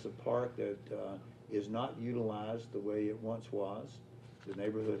 that is a park that is not utilized the way it once was. The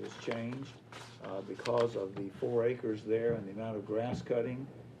neighborhood has changed because of the 4 acres there and the amount of grass cutting.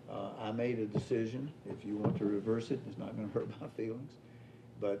 I made a decision. If you want to reverse it, it's not going to hurt my feelings.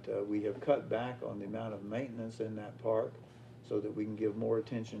 But we have cut back on the amount of maintenance in that park so that we can give more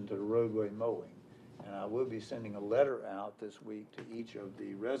attention to the roadway mowing. And I will be sending a letter out this week to each of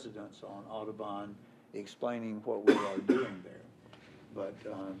the residents on Audubon explaining what we are doing there. But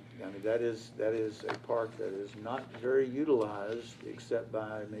I mean, that is a park that is not very utilized except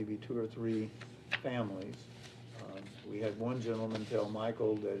by maybe 2 or 3 families. We had one gentleman tell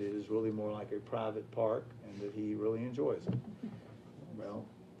Michael that it is really more like a private park and that he really enjoys it. Well,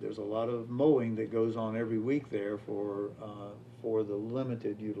 there's a lot of mowing that goes on every week there for the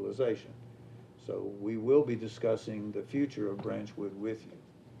limited utilization. So we will be discussing the future of Branchwood with you.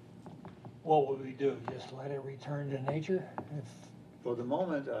 What would we do? Just let it return to nature? For the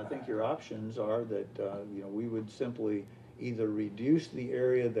moment, I think your options are that, we would simply either reduce the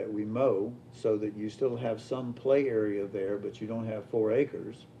area that we mow so that you still have some play area there, but you don't have 4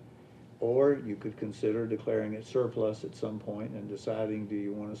 acres, or you could consider declaring it surplus at some point and deciding, do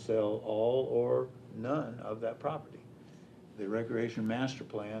you want to sell all or none of that property? The Recreation Master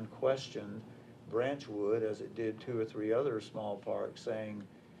Plan questioned Branchwood, as it did 2 or 3 other small parks, saying,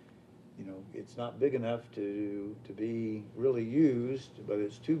 you know, it's not big enough to be really used, but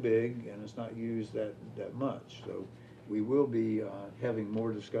it's too big and it's not used that much. So we will be having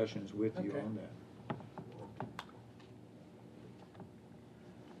more discussions with you Okay. on that.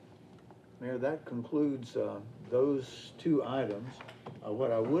 Mayor, that concludes those two items.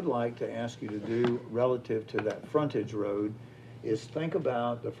 What I would like to ask you to do relative to that frontage road is think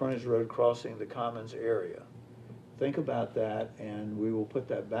about the frontage road crossing the Commons area. Think about that, and we will put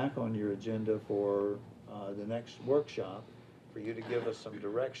that back on your agenda for the next workshop for you to give us some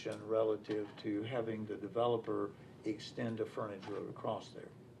direction relative to having the developer extend a frontage road across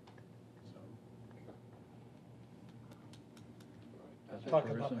there. Talk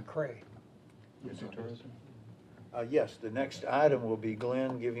about McCray. Yes, the next item will be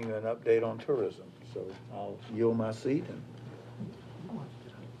Glenn giving you an update on tourism. So I'll yield my seat and.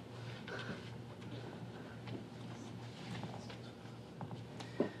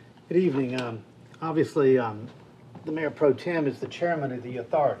 Good evening. Obviously, the Mayor Pro Tem is the chairman of the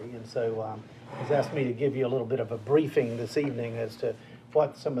authority, and so he's asked me to give you a little bit of a briefing this evening as to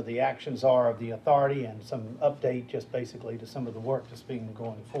what some of the actions are of the authority and some update just basically to some of the work that's being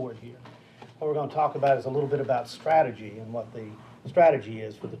going forward here. What we're going to talk about is a little bit about strategy and what the strategy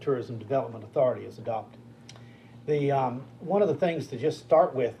is for the Tourism Development Authority as adopted. One of the things to just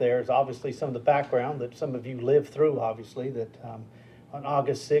start with there is obviously some of the background that some of you lived through, obviously, that on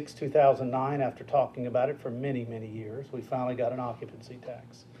August 6, 2009, after talking about it for many, many years, we finally got an occupancy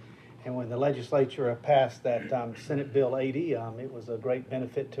tax. And when the legislature passed that Senate Bill 80, it was a great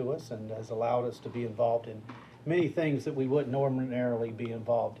benefit to us and has allowed us to be involved in many things that we wouldn't ordinarily be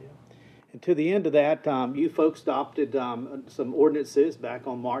involved in. And to the end of that, you folks adopted some ordinances back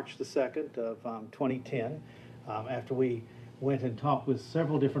on March the 2nd of 2010, after we went and talked with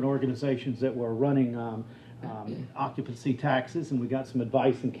several different organizations that were running occupancy taxes, and we got some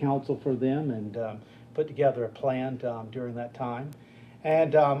advice and counsel for them and put together a plan during that time.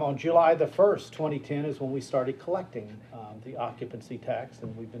 And on July the 1st, 2010 is when we started collecting the occupancy tax,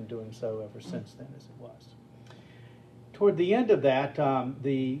 and we've been doing so ever since then as it was. Toward the end of that,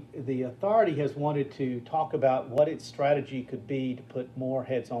 the authority has wanted to talk about what its strategy could be to put more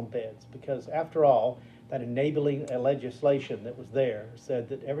heads on beds, because after all, that enabling legislation that was there said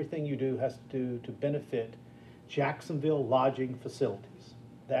that everything you do has to do to benefit Jacksonville lodging facilities.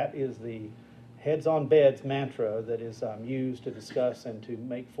 That is the heads on beds mantra that is used to discuss and to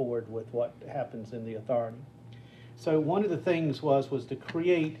make forward with what happens in the authority. So one of the things was to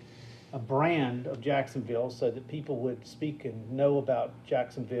create a brand of Jacksonville so that people would speak and know about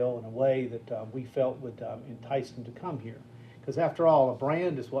Jacksonville in a way that we felt would entice them to come here. Because after all, a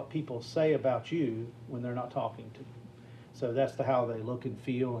brand is what people say about you when they're not talking to you. So that's how they look and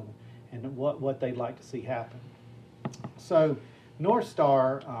feel and what they'd like to see happen. So North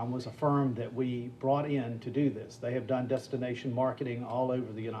Star was a firm that we brought in to do this. They have done destination marketing all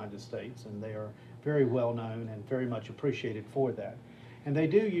over the United States, and they are very well known and very much appreciated for that. And they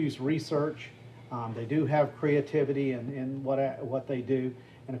do use research. They do have creativity in what they do.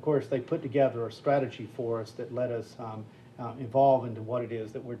 And of course, they put together a strategy for us that let us evolve into what it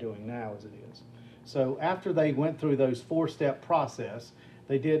is that we're doing now as it is. So after they went through those four-step process,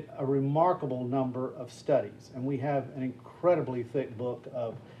 they did a remarkable number of studies. And we have an incredibly thick book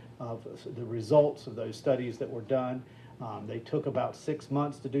of the results of those studies that were done. They took about 6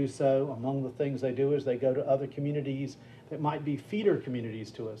 months to do so. Among the things they do is they go to other communities that might be feeder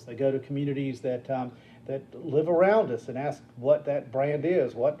communities to us. They go to communities that live around us and ask what that brand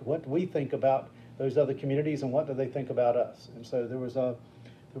is, what do we think about those other communities and what do they think about us. And so there was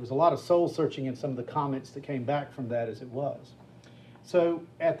a lot of soul searching in some of the comments that came back from that as it was. So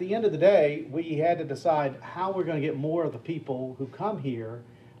at the end of the day, we had to decide how we're going to get more of the people who come here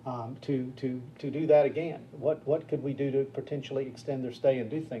to do that again. What could we do to potentially extend their stay and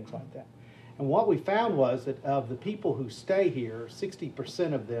do things like that? And what we found was that of the people who stay here,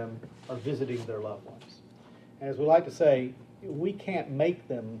 60% of them are visiting their loved ones. As we like to say, we can't make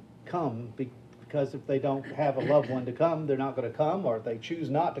them come because if they don't have a loved one to come, they're not going to come, or if they choose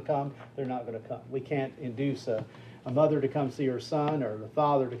not to come, they're not going to come. We can't induce a mother to come see her son or the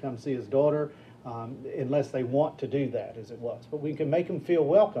father to come see his daughter unless they want to do that, as it was. But we can make them feel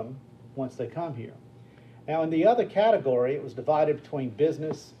welcome once they come here. Now, in the other category, it was divided between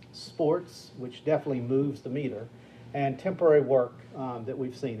business, sports, which definitely moves the meter, and temporary work that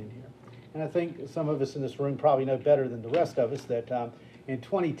we've seen in here. And I think some of us in this room probably know better than the rest of us that in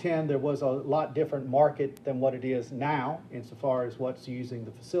 2010 there was a lot different market than what it is now insofar as what's using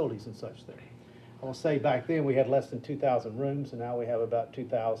the facilities and such there. I will say back then we had less than 2,000 rooms, and now we have about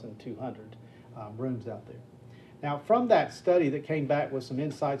 2,200 rooms out there. Now, from that study that came back with some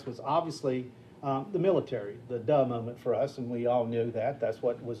insights was obviously the military, the duh moment for us, and we all knew that. That's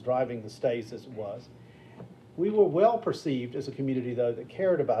what was driving the stays as it was. We were well perceived as a community, though, that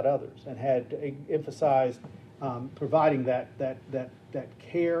cared about others and had emphasized providing that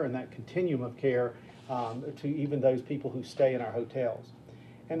care and that continuum of care to even those people who stay in our hotels.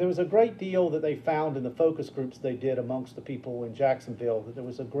 And there was a great deal that they found in the focus groups they did amongst the people in Jacksonville, that there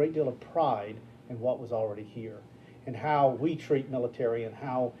was a great deal of pride in what was already here and how we treat military and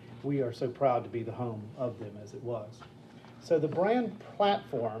how we are so proud to be the home of them as it was. So the brand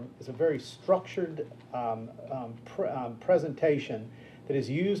platform is a very structured presentation that is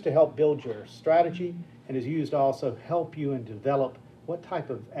used to help build your strategy and is used to also help you and develop what type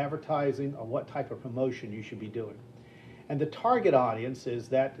of advertising or what type of promotion you should be doing. And the target audience is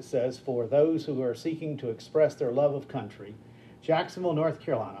that it says for those who are seeking to express their love of country, Jacksonville, North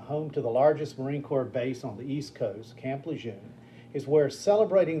Carolina, home to the largest Marine Corps base on the East Coast, Camp Lejeune, is where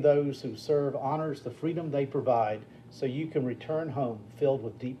celebrating those who serve honors the freedom they provide so you can return home filled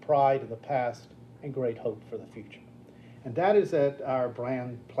with deep pride in the past and great hope for the future. And that is at our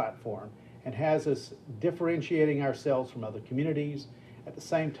brand platform and has us differentiating ourselves from other communities. At the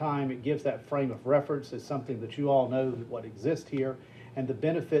same time, it gives that frame of reference as something that you all know what exists here and the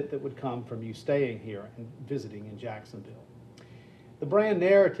benefit that would come from you staying here and visiting in Jacksonville. The brand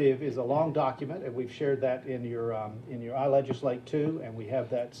narrative is a long document, and we've shared that in your I Legislate too, and we have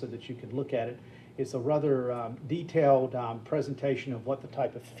that so that you can look at it. It's a rather detailed presentation of what the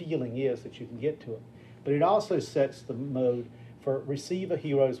type of feeling is that you can get to it. But it also sets the mode for Receive a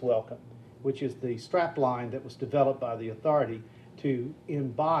Hero's Welcome, which is the strap line that was developed by the authority to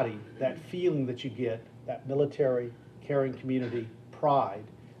embody that feeling that you get, that military, caring community, pride.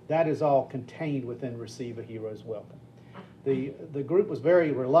 That is all contained within Receive a Hero's Welcome. The group was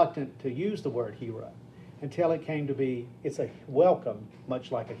very reluctant to use the word hero until it came to be, it's a welcome,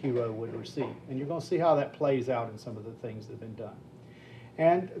 much like a hero would receive. And you're going to see how that plays out in some of the things that have been done.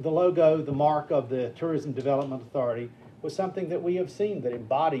 And the logo, the mark of the Tourism Development Authority, was something that we have seen that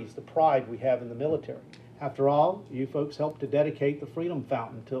embodies the pride we have in the military. After all, you folks helped to dedicate the Freedom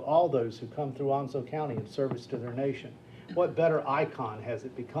Fountain to all those who come through Onslow County in service to their nation. What better icon has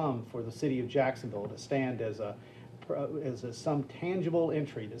it become for the city of Jacksonville to stand as some tangible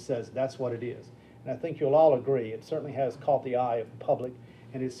entry that says that's what it is. And I think you'll all agree it certainly has caught the eye of the public,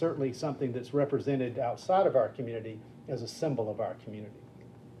 and it's certainly something that's represented outside of our community as a symbol of our community.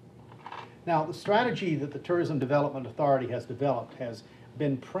 Now, the strategy that the Tourism Development Authority has developed has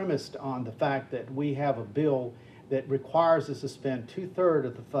been premised on the fact that we have a bill that requires us to spend 2/3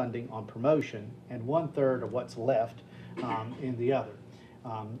 of the funding on promotion and 1/3 of what's left in the other.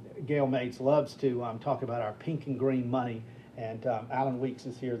 Gail Mates loves to talk about our pink and green money, and Alan Weeks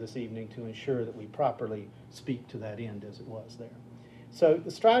is here this evening to ensure that we properly speak to that end as it was there. So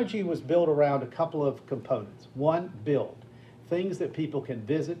the strategy was built around a couple of components. One, build. Things that people can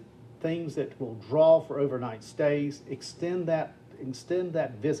visit, things that will draw for overnight stays, extend that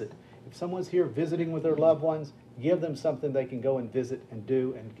visit. If someone's here visiting with their loved ones, give them something they can go and visit and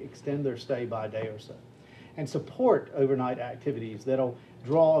do and extend their stay by a day or so. And support overnight activities that'll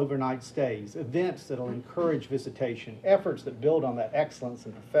draw overnight stays, events that'll encourage visitation, efforts that build on that excellence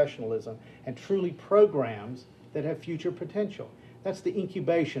and professionalism, and truly programs that have future potential. That's the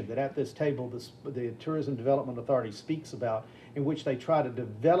incubation that at this table the Tourism Development Authority speaks about, in which they try to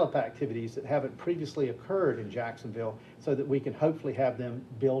develop activities that haven't previously occurred in Jacksonville so that we can hopefully have them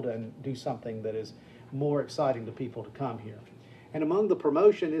build and do something that is more exciting to people to come here. And among the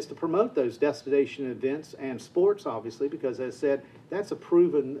promotion is to promote those destination events and sports, obviously, because as I said, that's a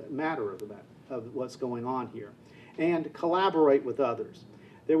proven matter of what's going on here. And collaborate with others.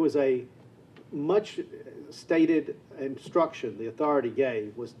 There was a much stated instruction the authority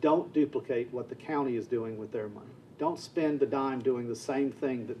gave was don't duplicate what the county is doing with their money. Don't spend the dime doing the same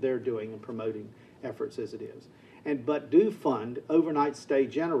thing that they're doing and promoting efforts as it is. But do fund overnight stay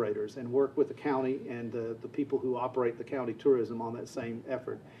generators and work with the county and the people who operate the county tourism on that same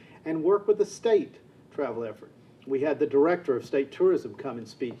effort. And work with the state travel effort. We had the director of state tourism come and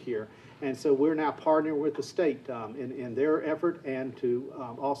speak here. And so we're now partnering with the state in their effort and to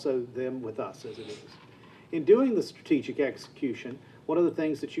also them with us as it is. In doing the strategic execution, one of the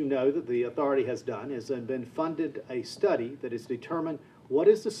things that you know that the authority has done is been funded a study that has determined what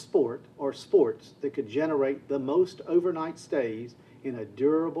is the sport or sports that could generate the most overnight stays in a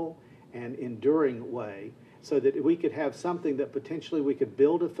durable and enduring way so that we could have something that potentially we could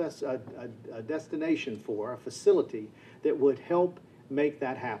build a destination for, a facility that would help make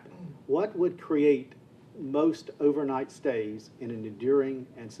that happen. What would create most overnight stays in an enduring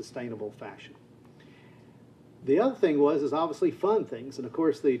and sustainable fashion? The other thing is obviously fun things, and of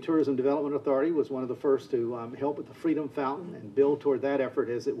course the Tourism Development Authority was one of the first to help with the Freedom Fountain and build toward that effort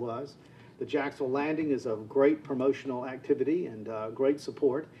as it was. The Jacksonville Landing is a great promotional activity and great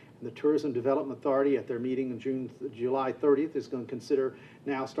support. And the Tourism Development Authority at their meeting on July 30th is going to consider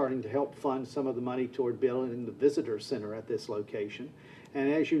now starting to help fund some of the money toward building the visitor center at this location. And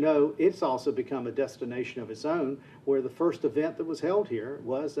as you know, it's also become a destination of its own, where the first event that was held here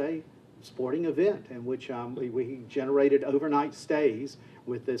was a sporting event in which we generated overnight stays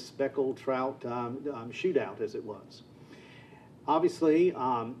with this speckled trout shootout as it was. Obviously,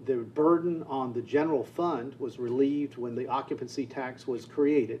 the burden on the general fund was relieved when the occupancy tax was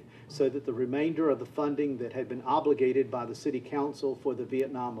created, so that the remainder of the funding that had been obligated by the City Council for the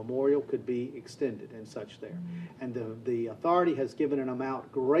Vietnam Memorial could be extended and such there. And the authority has given an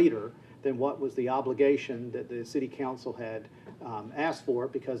amount greater than what was the obligation that the City Council had asked for,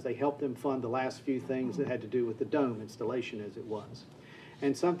 because they helped them fund the last few things that had to do with the dome installation as it was.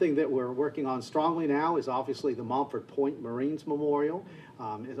 And something that we're working on strongly now is obviously the Montford Point Marines Memorial.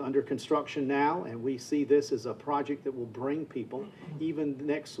 Is under construction now, and we see this as a project that will bring people. Even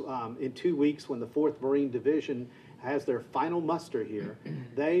next, in 2 weeks, when the 4th Marine Division has their final muster here,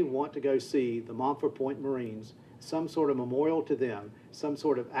 they want to go see the Montford Point Marines, some sort of memorial to them, some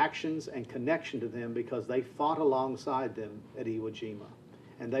sort of actions and connection to them, because they fought alongside them at Iwo Jima.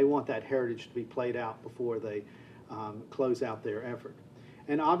 And they want that heritage to be played out before they close out their effort.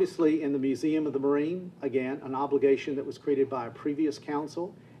 And obviously in the Museum of the Marine, again, an obligation that was created by a previous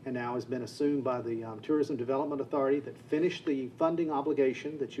council and now has been assumed by the Tourism Development Authority that finished the funding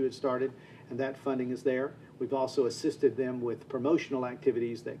obligation that you had started, and that funding is there. We've also assisted them with promotional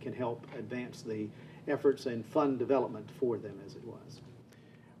activities that can help advance the efforts and fund development for them as it was.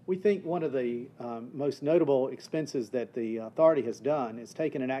 We think one of the most notable expenses that the authority has done is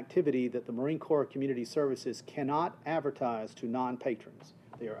taken an activity that the Marine Corps Community Services cannot advertise to non-patrons.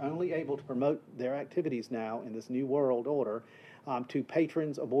 They are only able to promote their activities now in this new world order to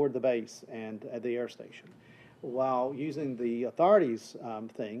patrons aboard the base and at the air station. While using the authority's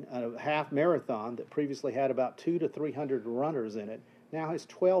thing, a half marathon that previously had about 200 to 300 runners in it now has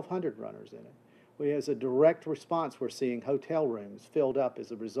 1,200 runners in it. As a direct response, we're seeing hotel rooms filled up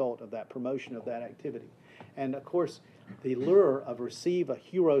as a result of that promotion of that activity. And of course, the lure of receive a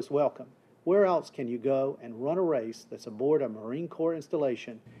hero's welcome. Where else can you go and run a race that's aboard a Marine Corps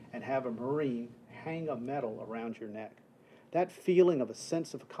installation and have a Marine hang a medal around your neck? That feeling of a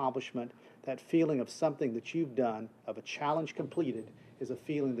sense of accomplishment, that feeling of something that you've done, of a challenge completed, is a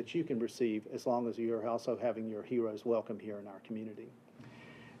feeling that you can receive as long as you're also having your hero's welcome here in our community.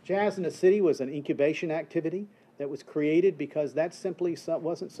 Jazz in the City was an incubation activity that was created because that simply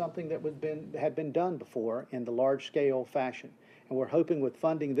wasn't something that had been done before in the large-scale fashion. And we're hoping with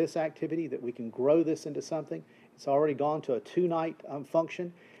funding this activity that we can grow this into something. It's already gone to a 2-night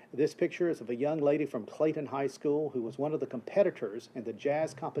function. This picture is of a young lady from Clayton High School who was one of the competitors in the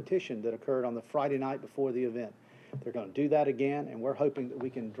jazz competition that occurred on the Friday night before the event. They're going to do that again, and we're hoping that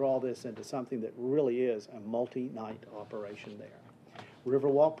we can draw this into something that really is a multi-night operation there.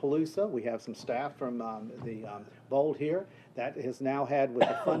 Riverwalk Palooza, we have some staff from the Bold here. That has now had, with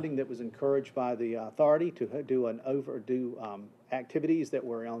the funding that was encouraged by the authority to do activities that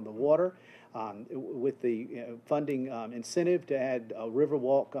were on the water, with the funding incentive to add a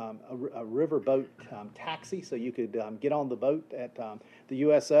Riverwalk, a riverboat taxi, so you could get on the boat at the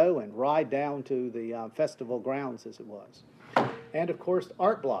USO and ride down to the festival grounds as it was. And of course,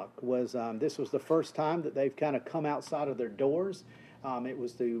 Art Block was, this was the first time that they've kind of come outside of their doors. It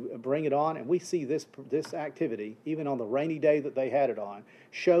was to bring it on, and we see this activity, even on the rainy day that they had it on,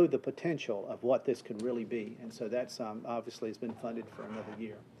 show the potential of what this could really be. And so that's obviously has been funded for another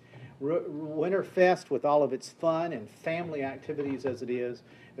year. Winterfest with all of its fun and family activities as it is,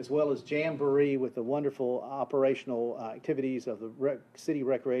 as well as Jamboree with the wonderful operational activities of the city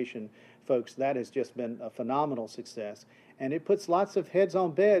recreation folks, that has just been a phenomenal success. And it puts lots of heads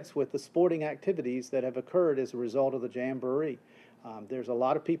on beds with the sporting activities that have occurred as a result of the Jamboree. There's a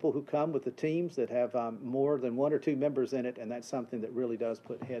lot of people who come with the teams that have more than 1 or 2 members in it, and that's something that really does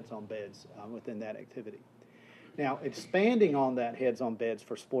put heads on beds within that activity. Now, expanding on that heads on beds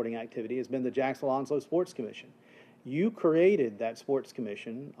for sporting activity has been the Jacksonville Onslow Sports Commission. You created that sports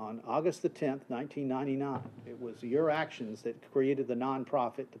commission on August the 10th, 1999. It was your actions that created the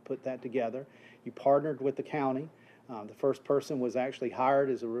nonprofit to put that together. You partnered with the county. The first person was actually hired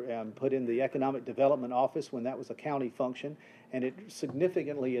as put in the Economic Development Office when that was a county function, and it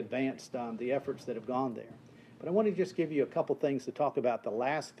significantly advanced the efforts that have gone there. But I want to just give you a couple things to talk about the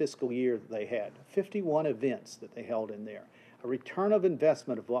last fiscal year that they had. 51 events that they held in there. a return of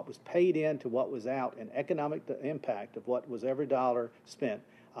investment of what was paid in to what was out, and economic impact of what was every dollar spent,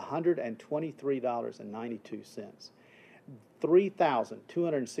 $123.92.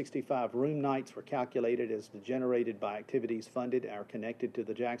 3,265 room nights were calculated as generated by activities funded or connected to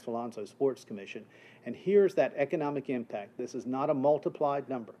the Jacksonville Alonzo Sports Commission. And here's that economic impact. This is not a multiplied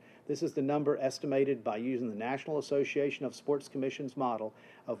number. This is the number estimated by using the National Association of Sports Commissions model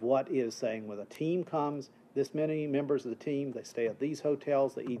of what is saying when a team comes, this many members of the team, they stay at these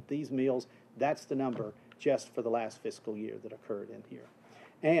hotels, they eat these meals. That's the number just for the last fiscal year that occurred in here.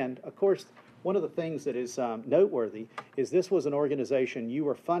 And, of course, one of the things that is noteworthy is this was an organization you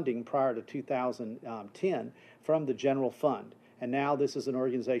were funding prior to 2010 from the general fund. And now this is an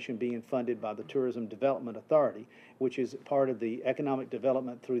organization being funded by the Tourism Development Authority, which is part of the economic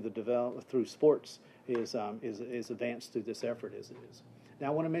development through through sports is advanced through this effort as it is. Now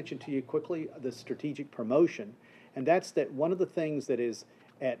I want to mention to you quickly the strategic promotion, and that's that one of the things that is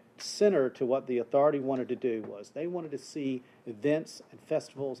at center to what the authority wanted to do was they wanted to see events and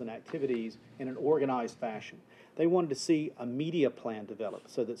festivals and activities in an organized fashion. They wanted to see a media plan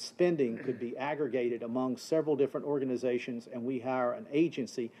developed so that spending could be aggregated among several different organizations, and we hire an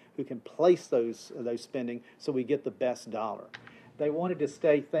agency who can place those spending so we get the best dollar. They wanted to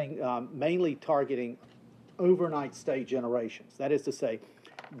stay mainly targeting overnight stay generations. That is to say,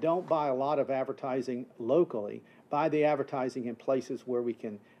 don't buy a lot of advertising locally, buy the advertising in places where we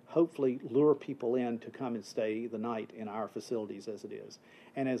can hopefully lure people in to come and stay the night in our facilities as it is.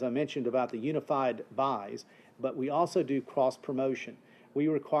 And as I mentioned about the unified buys, but we also do cross-promotion. We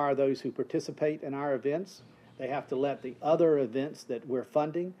require those who participate in our events, they have to let the other events that we're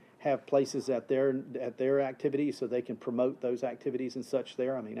funding have places at their activities so they can promote those activities and such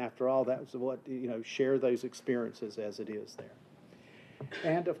there. I mean, after all, that's what, share those experiences as it is there.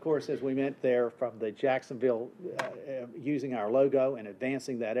 And, of course, as we meant there from the Jacksonville, using our logo and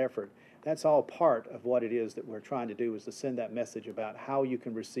advancing that effort, that's all part of what it is that we're trying to do is to send that message about how you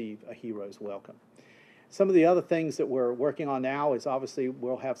can receive a hero's welcome. Some of the other things that we're working on now is obviously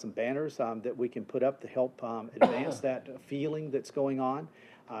we'll have some banners that we can put up to help advance that feeling that's going on.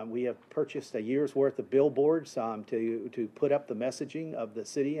 We have purchased a year's worth of billboards to put up the messaging of the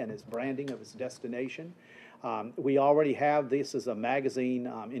city and its branding of its destination. We already have this as a magazine,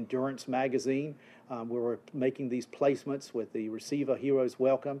 Endurance Magazine, where we're making these placements with the Receive a Hero's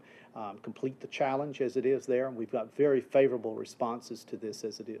Welcome, Complete the Challenge as it is there. And we've got very favorable responses to this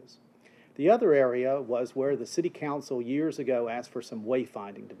as it is. The other area was where the City Council years ago asked for some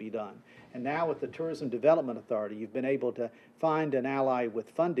wayfinding to be done. And now with the Tourism Development Authority, you've been able to find an ally with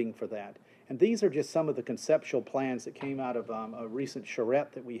funding for that. And these are just some of the conceptual plans that came out of a recent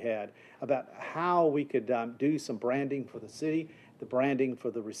charrette that we had about how we could do some branding for the city, the branding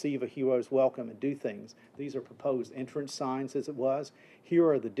for the Receive a Hero's Welcome, and do things. These are proposed entrance signs as it was. Here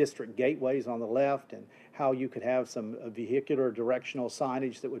are the district gateways on the left and how you could have some vehicular directional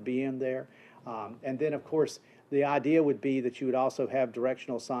signage that would be in there. And then, of course, the idea would be that you would also have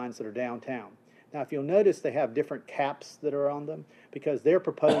directional signs that are downtown. Now, if you'll notice, they have different caps that are on them because they're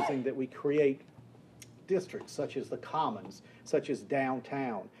proposing that we create districts such as the Commons, such as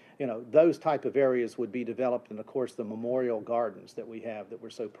downtown. Those type of areas would be developed, and of course the memorial gardens that we have that we're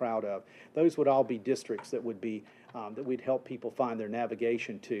so proud of. Those would all be districts that would be that we'd help people find their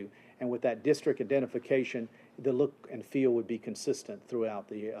navigation to. And with that district identification, the look and feel would be consistent throughout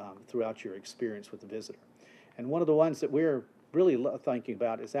your experience with the visitor. And one of the ones that we're really thinking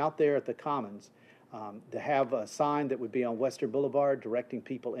about is out there at the Commons, to have a sign that would be on Western Boulevard directing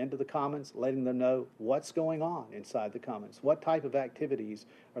people into the Commons, letting them know what's going on inside the Commons, what type of activities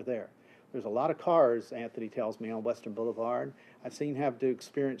are there. There's a lot of cars, Anthony tells me, on Western Boulevard. I've seen have to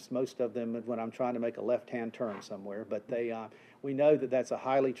experience most of them when I'm trying to make a left-hand turn somewhere, but we know that that's a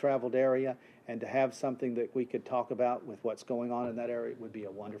highly traveled area, and to have something that we could talk about with what's going on in that area would be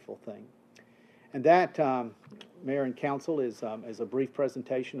a wonderful thing. And that, Mayor and Council, is a brief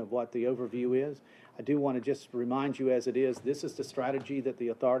presentation of what the overview is. I do want to just remind you as it is, this is the strategy that the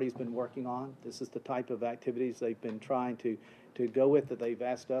authority's been working on. This is the type of activities they've been trying to go with that they've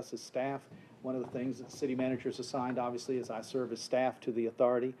asked us as staff. One of the things that the city manager's assigned, obviously, is I serve as staff to the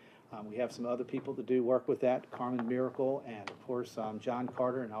authority. We have some other people that do work with that, Carmen Miracle, and of course John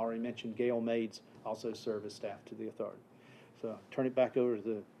Carter, and I already mentioned Gail Maids also serve as staff to the authority. So I'll turn it back over to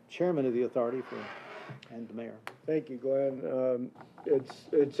the chairman of the authority and the mayor. Thank you, Glenn.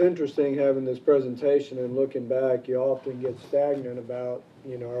 It's interesting having this presentation and looking back. You often get stagnant about,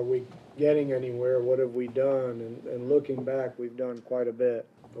 are we getting anywhere? What have we done? And looking back, we've done quite a bit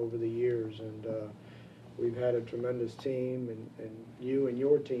over the years. And We've had a tremendous team, and you and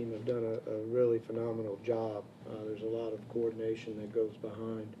your team have done a really phenomenal job. There's a lot of coordination that goes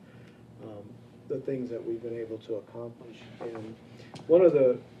behind the things that we've been able to accomplish. And one of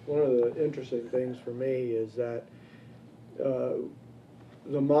the interesting things for me is that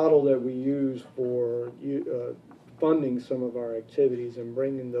the model that we use for funding some of our activities and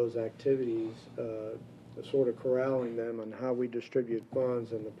bringing those activities, sort of corralling them on how we distribute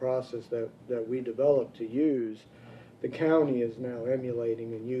funds and the process that we develop to use, the county is now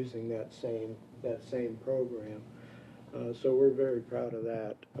emulating and using that same program. So we're very proud of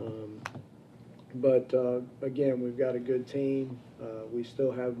that. But again, we've got a good team. We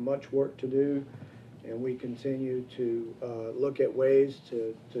still have much work to do, and we continue to look at ways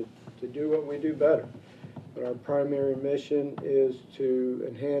to do what we do better. But our primary mission is to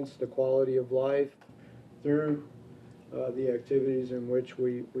enhance the quality of life through the activities in which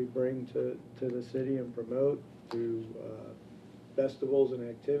we bring to the city and promote through festivals and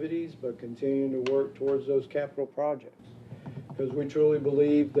activities, but continuing to work towards those capital projects. Because we truly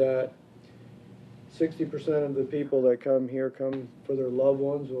believe that 60% of the people that come here come for their loved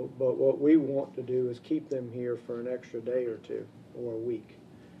ones, but what we want to do is keep them here for an extra day or two, or a week,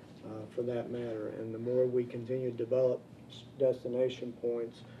 for that matter. And the more we continue to develop destination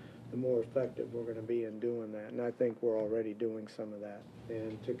points, the more effective we're going to be in doing that. And I think we're already doing some of that.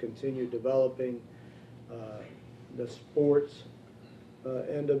 And to continue developing the sports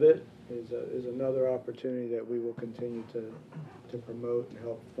end of it is another opportunity that we will continue to promote and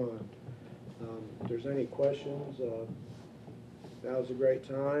help fund. If there's any questions, now's a great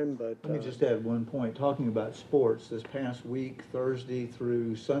time, but... Let me just add one point. Talking about sports, this past week, Thursday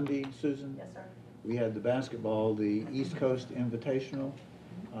through Sunday, Susan? Yes, sir. We had the basketball, the East Coast Invitational.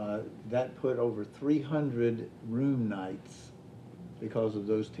 That put over 300 room nights because of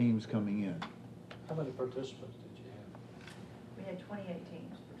those teams coming in. How many participants did you have? We had 28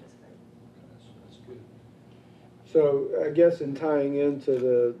 teams participate. That's good. So I guess in tying into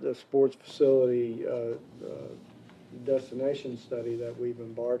the sports facility destination study that we've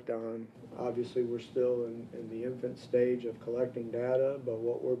embarked on, obviously we're still in the infant stage of collecting data, but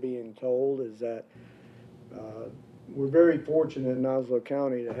what we're being told is that we're very fortunate in Oslo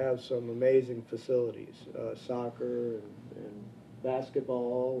County to have some amazing facilities, soccer and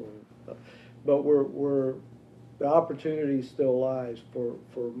basketball, but the opportunity still lies for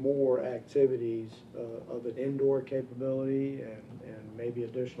more activities of an indoor capability and maybe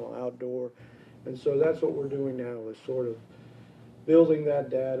additional outdoor. And so that's what we're doing now, is sort of building that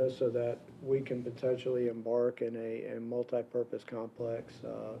data so that we can potentially embark in a multi-purpose complex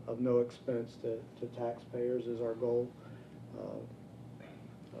of no expense to taxpayers is our goal.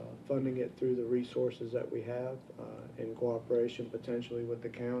 Funding it through the resources that we have in cooperation potentially with the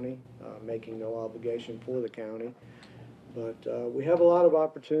county, making no obligation for the county. But we have a lot of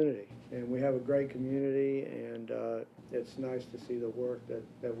opportunity, and we have a great community, and it's nice to see the work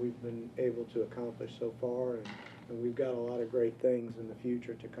that we've been able to accomplish so far, and we've got a lot of great things in the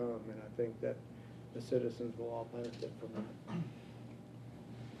future to come, and I think that the citizens will all benefit from that.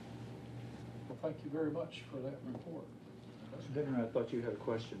 Well, thank you very much for that report. Mr. Dinner, I thought you had a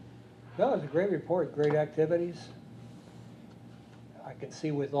question. No, it's a great report, great activities. I can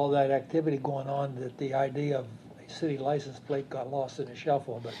see with all that activity going on that the idea of a city license plate got lost in the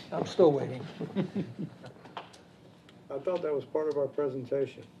shuffle, but I'm still waiting. I thought that was part of our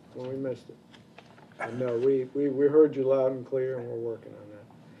presentation. Well, we missed it. And no, we heard you loud and clear, and we're working on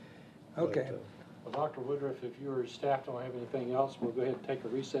that. Okay. But, Well, Dr. Woodruff, if your staff don't have anything else, we'll go ahead and take a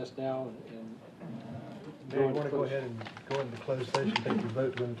recess now and Mayor, you want to go ahead and go into closed session, take your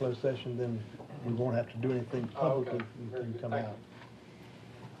vote, go into closed session, then we won't have to do anything publicly. You can come Thank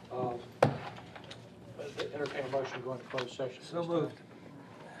out. Entertain a motion to go into closed session. So moved.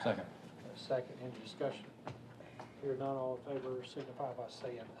 Second. Second, any discussion? Here none, all in favor signify by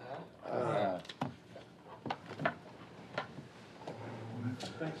saying aye.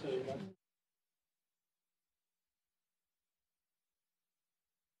 Thanks, everybody.